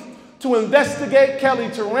these to investigate Kelly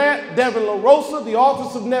Tarrant, Devon LaRosa, the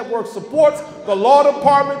Office of Network Supports, the Law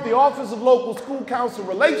Department, the Office of Local School Council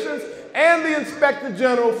Relations, and the Inspector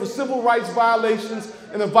General for civil rights violations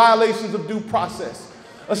and the violations of due process.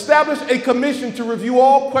 Establish a commission to review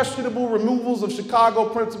all questionable removals of Chicago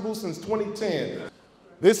principals since 2010.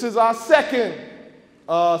 This is our second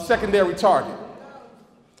secondary target.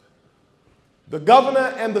 The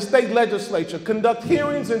governor and the state legislature conduct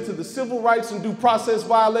hearings into the civil rights and due process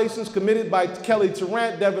violations committed by Kelly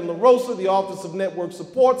Tarrant, Devon LaRosa, the Office of Network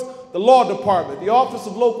Supports, the Law Department, the Office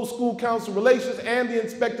of Local School Council Relations, and the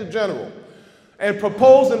Inspector General, and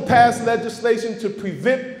propose and pass legislation to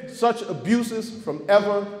prevent such abuses from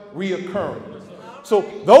ever reoccurring. So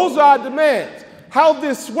those are our demands. How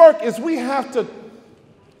this works is we have to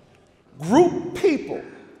group people,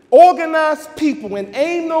 organize people, and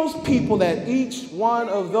aim those people at each one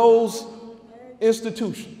of those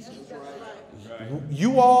institutions.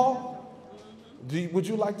 You all, would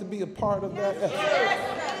you like to be a part of that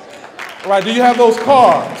effort? All right, do you have those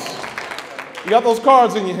cards? You got those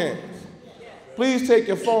cards in your hands. Please take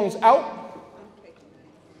your phones out.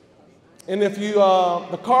 And if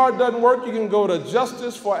the card doesn't work, you can go to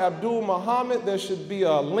Justice for Abdul Muhammad. There should be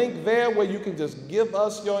a link there where you can just give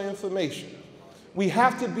us your information. We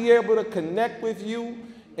have to be able to connect with you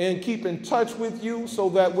and keep in touch with you so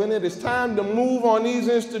that when it is time to move on these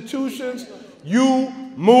institutions, you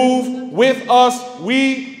move with us,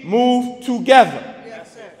 we move together.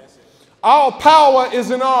 Our power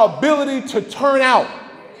is in our ability to turn out.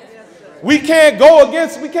 We can't go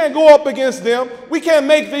up against them. We can't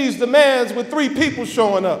make these demands with 3 people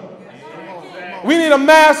showing up. We need a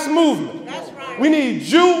mass movement. We need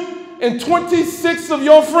you and 26 of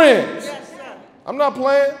your friends. I'm not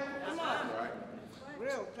playing.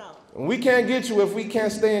 And we can't get you if we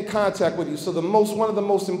can't stay in contact with you. So one of the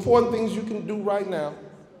most important things you can do right now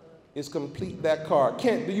is complete that card.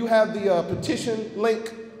 Kent, do you have the petition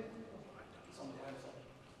link?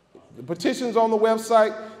 The petition's on the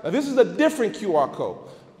website. Now, this is a different QR code.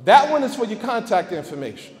 That one is for your contact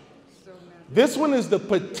information. This one is the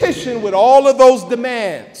petition with all of those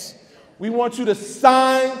demands. We want you to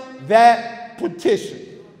sign that petition.